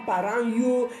God camp around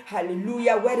you,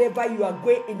 hallelujah, wherever you are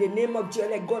going, in the name of Jesus.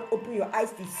 Let God open your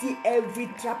eyes to see every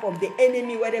trap of the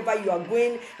enemy wherever you are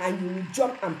going, and you will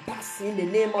jump and pass in the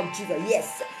name of Jesus.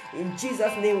 Yes, in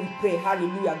Jesus' name we pray.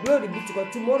 Hallelujah. Glory be to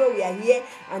God. Tomorrow we are here,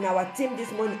 and our team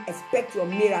this morning, expect your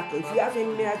miracle. If you have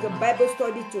any miracle, Bible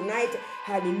study tonight,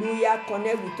 hallelujah.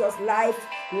 Connect with us live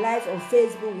on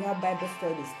Facebook. We have Bible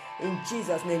studies. In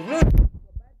Jesus' name. Glory.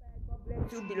 God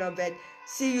bless you, beloved.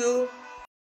 See you